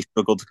 and really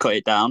struggled to cut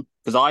it down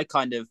because I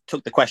kind of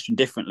took the question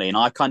differently and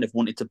I kind of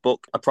wanted to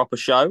book a proper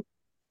show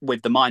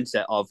with the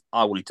mindset of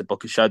I wanted to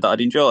book a show that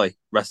I'd enjoy.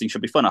 Wrestling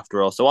should be fun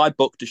after all. So I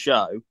booked a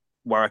show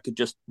where I could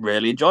just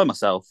really enjoy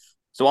myself.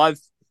 So I've,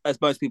 as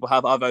most people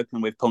have, I've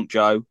opened with Punk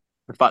Joe.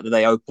 The fact that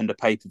they opened a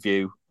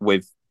pay-per-view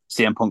with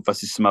CM Punk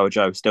versus Samoa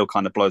Joe still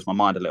kind of blows my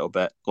mind a little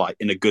bit, like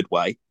in a good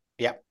way.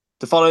 Yeah.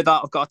 To follow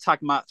that, I've got a tag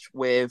match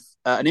with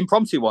an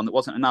impromptu one that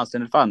wasn't announced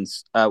in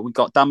advance. We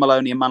got Dan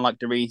Maloney and Man Like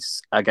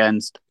DeReiss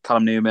against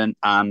Callum Newman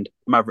and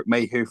Maverick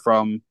Mayhew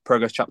from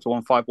Progress Chapter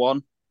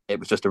 151. It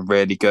was just a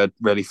really good,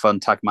 really fun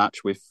tag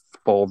match with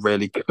 4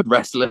 really good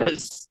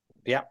wrestlers.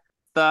 Yeah.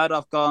 Third,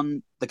 I've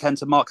gone the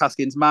Kenta Mark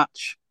Haskins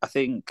match. I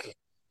think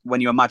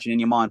when you imagine in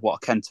your mind what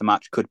a Kenta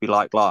match could be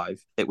like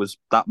live, it was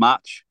that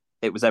match.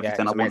 It was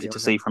everything I wanted to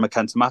see from a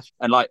Kenta match.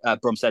 And like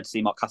Brum said, to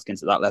see Mark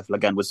Haskins at that level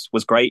again was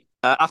great.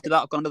 After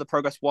that, I've gone to the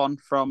Progress one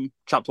from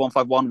Chapter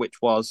 151,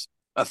 which was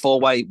a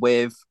 4-way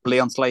with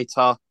Leon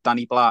Slater,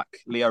 Danny Black,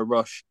 Leo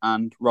Rush,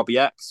 and Robbie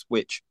X,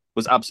 which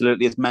was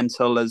absolutely as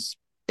mental as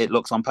it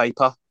looks on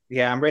paper.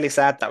 Yeah, I'm really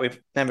sad that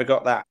we've never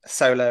got that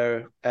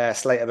solo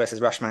Slater versus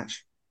Rush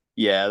match.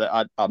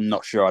 Yeah, I'm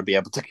not sure I'd be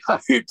able to go,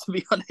 to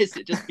be honest.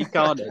 It'd just be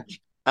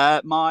carnage.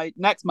 My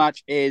next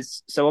match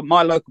is, so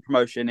my local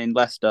promotion in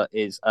Leicester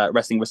is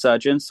Wrestling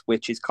Resurgence,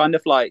 which is kind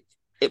of like,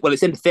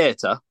 it's in the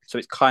theatre, so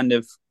it's kind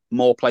of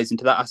more plays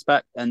into that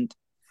aspect. And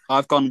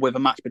I've gone with a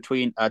match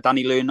between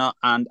Danny Luna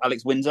and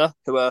Alex Windsor,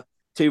 who are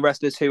 2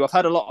 wrestlers who I've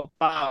heard a lot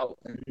about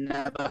and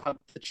never had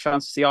the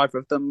chance to see either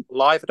of them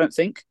live, I don't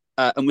think,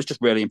 and was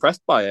just really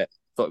impressed by it.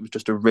 Thought it was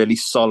just a really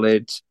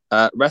solid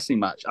wrestling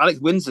match. Alex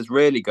Windsor's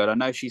really good. I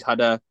know she's had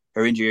her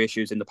injury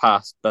issues in the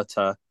past, but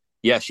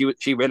yeah,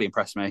 she really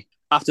impressed me.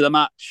 After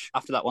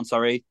that one,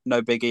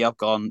 no biggie. I've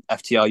gone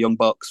FTR Young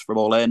Bucks from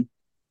All In.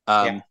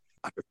 I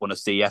just want to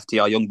see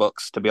FTR Young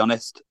Bucks, to be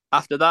honest.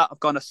 After that, I've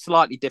gone a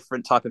slightly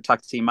different type of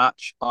tag team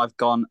match. I've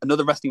gone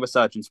another Wrestling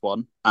Resurgence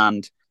one,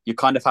 and you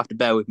kind of have to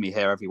bear with me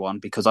here, everyone,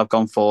 because I've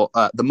gone for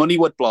the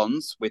Moneywood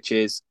Blondes, which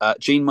is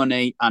Gene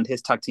Money and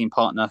his tag team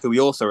partner, who he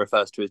also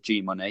refers to as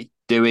Gene Money,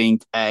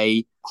 doing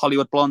a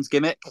Hollywood Blondes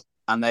gimmick.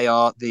 And they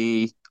are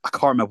I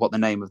can't remember what the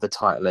name of the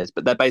title is,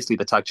 but they're basically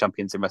the tag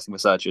champions in Wrestling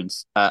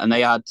Resurgence. And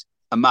they had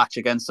a match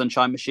against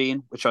Sunshine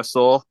Machine, which I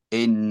saw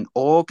in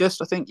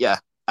August, I think. Yeah.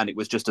 And it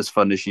was just as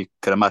fun as you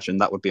could imagine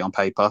that would be on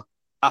paper.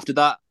 After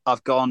that,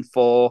 I've gone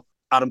for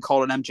Adam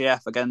Cole and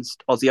MJF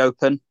against Aussie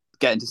Open.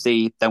 Getting to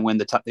see them win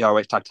the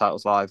ROH tag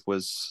titles live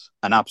was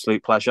an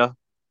absolute pleasure.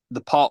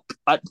 The pop,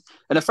 and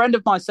a friend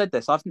of mine said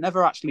this, I've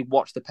never actually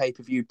watched the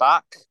pay-per-view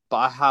back, but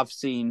I have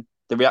seen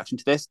the reaction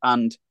to this,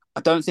 and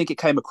I don't think it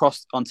came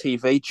across on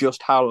TV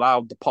just how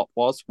loud the pop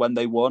was when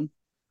they won,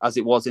 as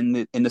it was in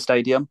the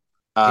stadium.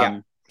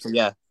 So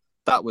yeah,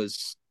 that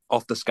was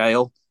off the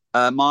scale.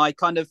 My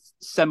kind of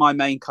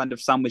semi-main kind of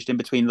sandwiched in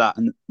between that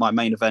and my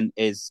main event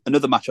is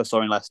another match I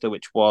saw in Leicester,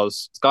 which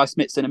was Sky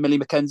Smithson and Millie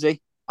McKenzie.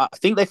 I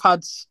think they've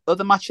had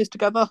other matches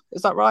together.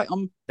 Is that right?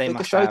 They like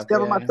must a show have,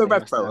 together, yeah, like for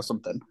Red Pro or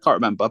something. Can't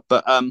remember,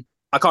 but I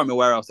can't remember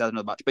where else they had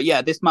another match. But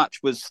yeah, this match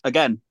was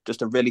again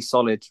just a really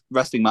solid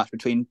wrestling match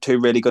between 2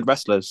 really good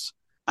wrestlers.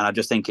 And I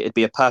just think it'd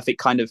be a perfect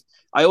kind of...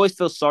 I always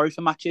feel sorry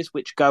for matches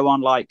which go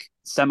on like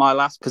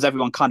semi-last because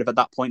everyone kind of at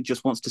that point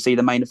just wants to see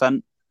the main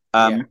event.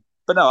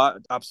 But no, I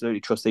absolutely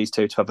trust these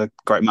 2 to have a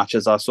great match,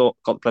 as I got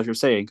the pleasure of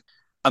seeing.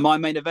 And my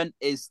main event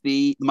is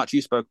the match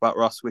you spoke about,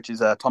 Ross, which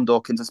is Tom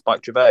Dawkins and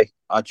Spike Trivet.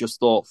 I just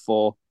thought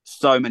for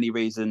so many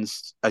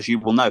reasons, as you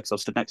will know, because I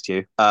stood next to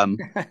you.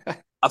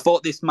 I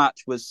thought this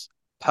match was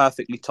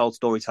perfectly told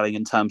storytelling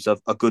in terms of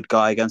a good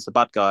guy against a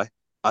bad guy.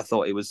 I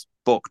thought it was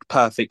booked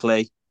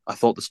perfectly. I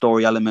thought the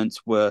story elements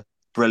were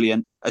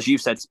brilliant. As you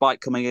said,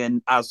 Spike coming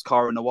in as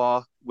Cara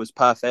Noir was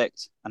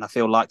perfect. And I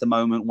feel like the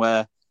moment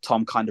where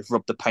Tom kind of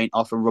rubbed the paint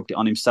off and rubbed it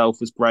on himself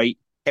was great.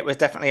 It was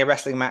definitely a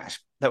wrestling match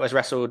that was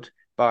wrestled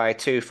by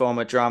two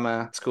former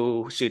drama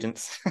school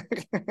students.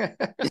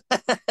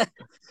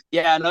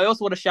 Yeah, and I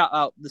also want to shout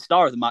out the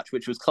star of the match,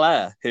 which was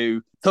Claire,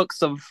 who took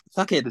some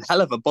fucking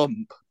hell of a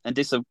bump and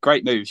did some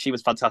great moves. She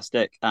was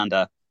fantastic. And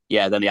then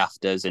the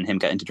afters and him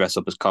getting to dress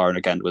up as Karen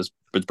again was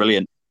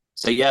brilliant.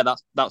 So yeah,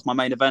 that's my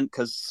main event,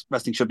 because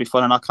wrestling should be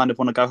fun and I kind of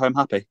want to go home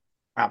happy.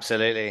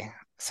 Absolutely.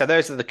 So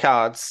those are the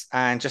cards.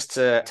 And just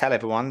to tell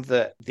everyone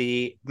that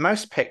the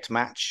most picked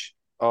match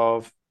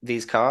of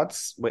these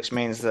cards, which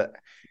means that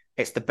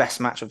it's the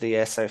best match of the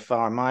year so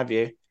far, in my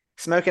view,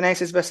 Smoking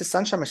Aces versus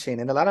Sunshine Machine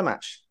in the ladder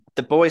match.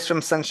 The boys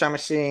from Sunshine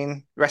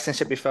Machine, Wrestling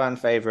Should Be Fun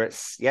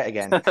favourites yet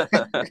again.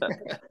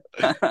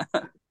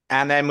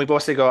 And then we've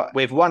also got,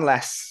 with one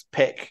less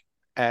pick,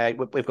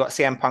 we've got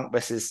CM Punk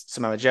versus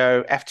Samoa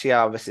Joe,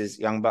 FTR versus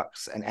Young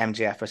Bucks, and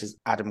MJF versus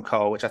Adam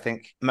Cole, which I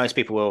think most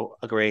people will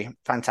agree,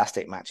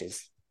 fantastic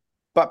matches.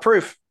 But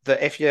proof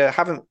that if you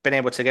haven't been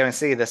able to go and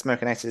see the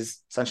Smoking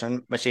Aces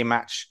Sunshine Machine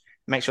match,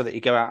 make sure that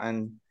you go out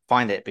and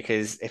find it,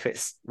 because if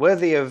it's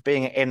worthy of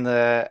being in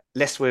the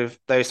list with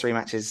those three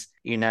matches,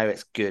 you know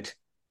it's good.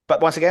 But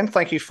once again,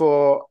 thank you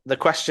for the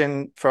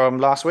question from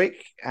last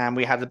week. And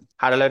we had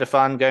a load of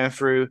fun going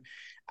through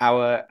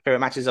our favorite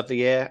matches of the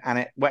year, and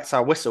it wets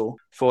our whistle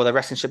for the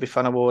Wrestling Should Be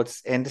Fun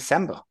Awards in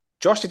December.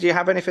 Josh, did you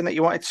have anything that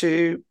you wanted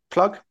to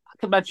plug? I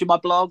can mention my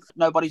blog,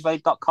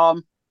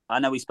 nobodysrave.com. I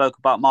know we spoke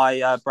about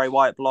my Bray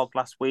Wyatt blog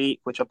last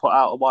week, which I put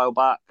out a while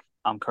back.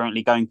 I'm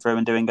currently going through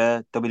and doing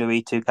a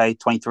WWE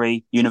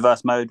 2K23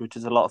 universe mode, which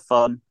is a lot of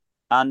fun.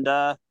 And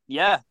I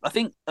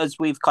think as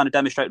we've kind of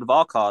demonstrated with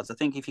our cards, I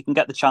think if you can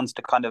get the chance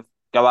to kind of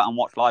go out and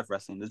watch live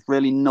wrestling, there's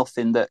really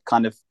nothing that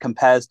kind of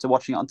compares to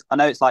watching it on. I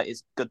know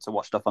it's good to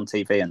watch stuff on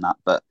TV and that,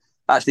 but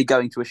actually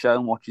going to a show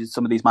and watching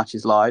some of these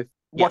matches live,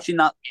 watching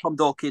that Tom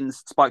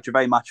Dawkins Spike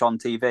Gervais match on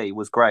TV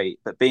was great,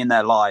 but being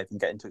there live and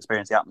getting to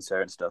experience the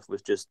atmosphere and stuff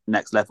was just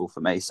next level for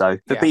me. So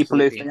for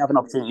people, if they have an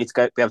opportunity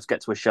to be able to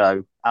get to a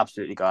show,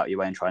 absolutely go out your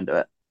way and try and do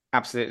it.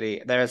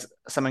 Absolutely. There's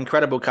some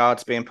incredible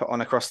cards being put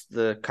on across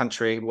the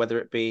country, whether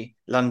it be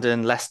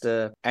London,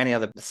 Leicester, any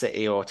other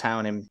city or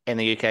town in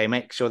the UK.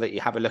 Make sure that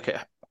you have a look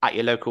at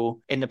your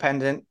local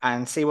independent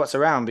and see what's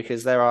around,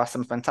 because there are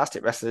some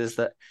fantastic wrestlers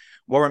that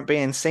weren't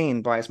being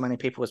seen by as many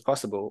people as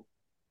possible.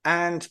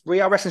 And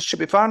we are Wrestling Should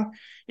Be Fun.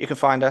 You can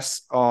find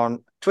us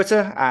on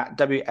Twitter at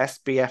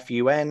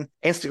WSBFUN,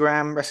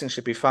 Instagram, Wrestling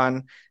Should Be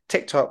Fun,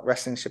 TikTok,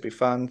 Wrestling Should Be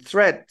Fun,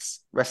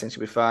 Threads, Wrestling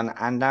Should Be Fun,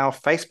 and now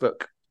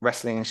Facebook,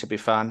 Wrestling Should Be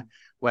Fun,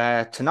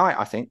 where tonight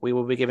I think we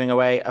will be giving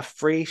away a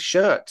free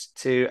shirt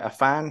to a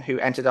fan who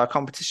entered our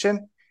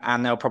competition.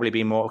 And there'll probably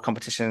be more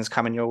competitions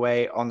coming your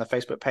way on the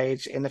Facebook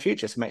page in the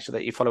future. So make sure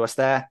that you follow us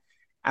there.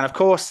 And of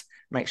course,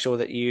 make sure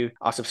that you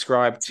are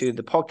subscribed to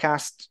the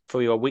podcast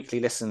for your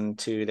weekly listen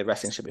to the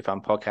Wrestling Should Be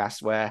Fun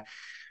podcast, where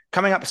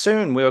coming up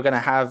soon, we're going to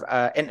have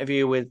an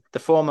interview with the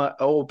former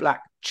All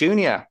Black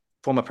Junior,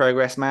 former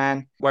Progress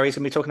man, where he's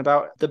going to be talking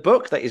about the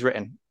book that he's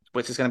written,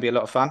 which is going to be a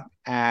lot of fun.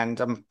 And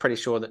I'm pretty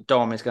sure that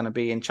Dom is going to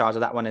be in charge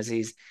of that one, as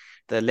he's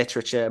the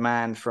literature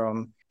man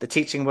from the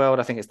teaching world.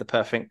 I think it's the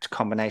perfect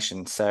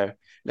combination. So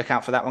look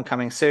out for that one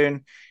coming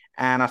soon.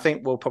 And I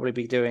think we'll probably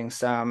be doing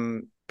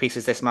some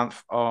pieces this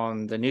month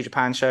on the New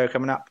Japan show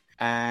coming up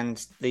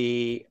and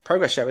the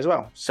Progress show as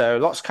well. So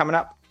lots coming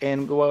up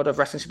in the world of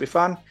Wrestling Should Be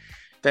Fun.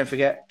 Don't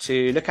forget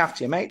to look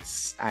after your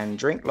mates and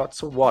drink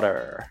lots of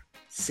water.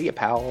 See ya,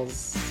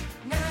 pals.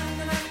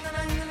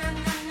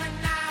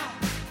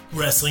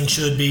 Wrestling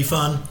should be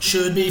fun,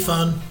 should be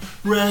fun.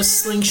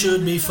 Wrestling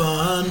should be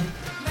fun.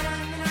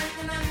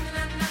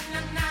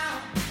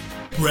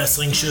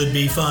 Wrestling should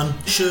be fun,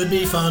 should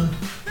be fun.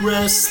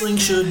 Wrestling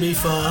should be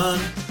fun.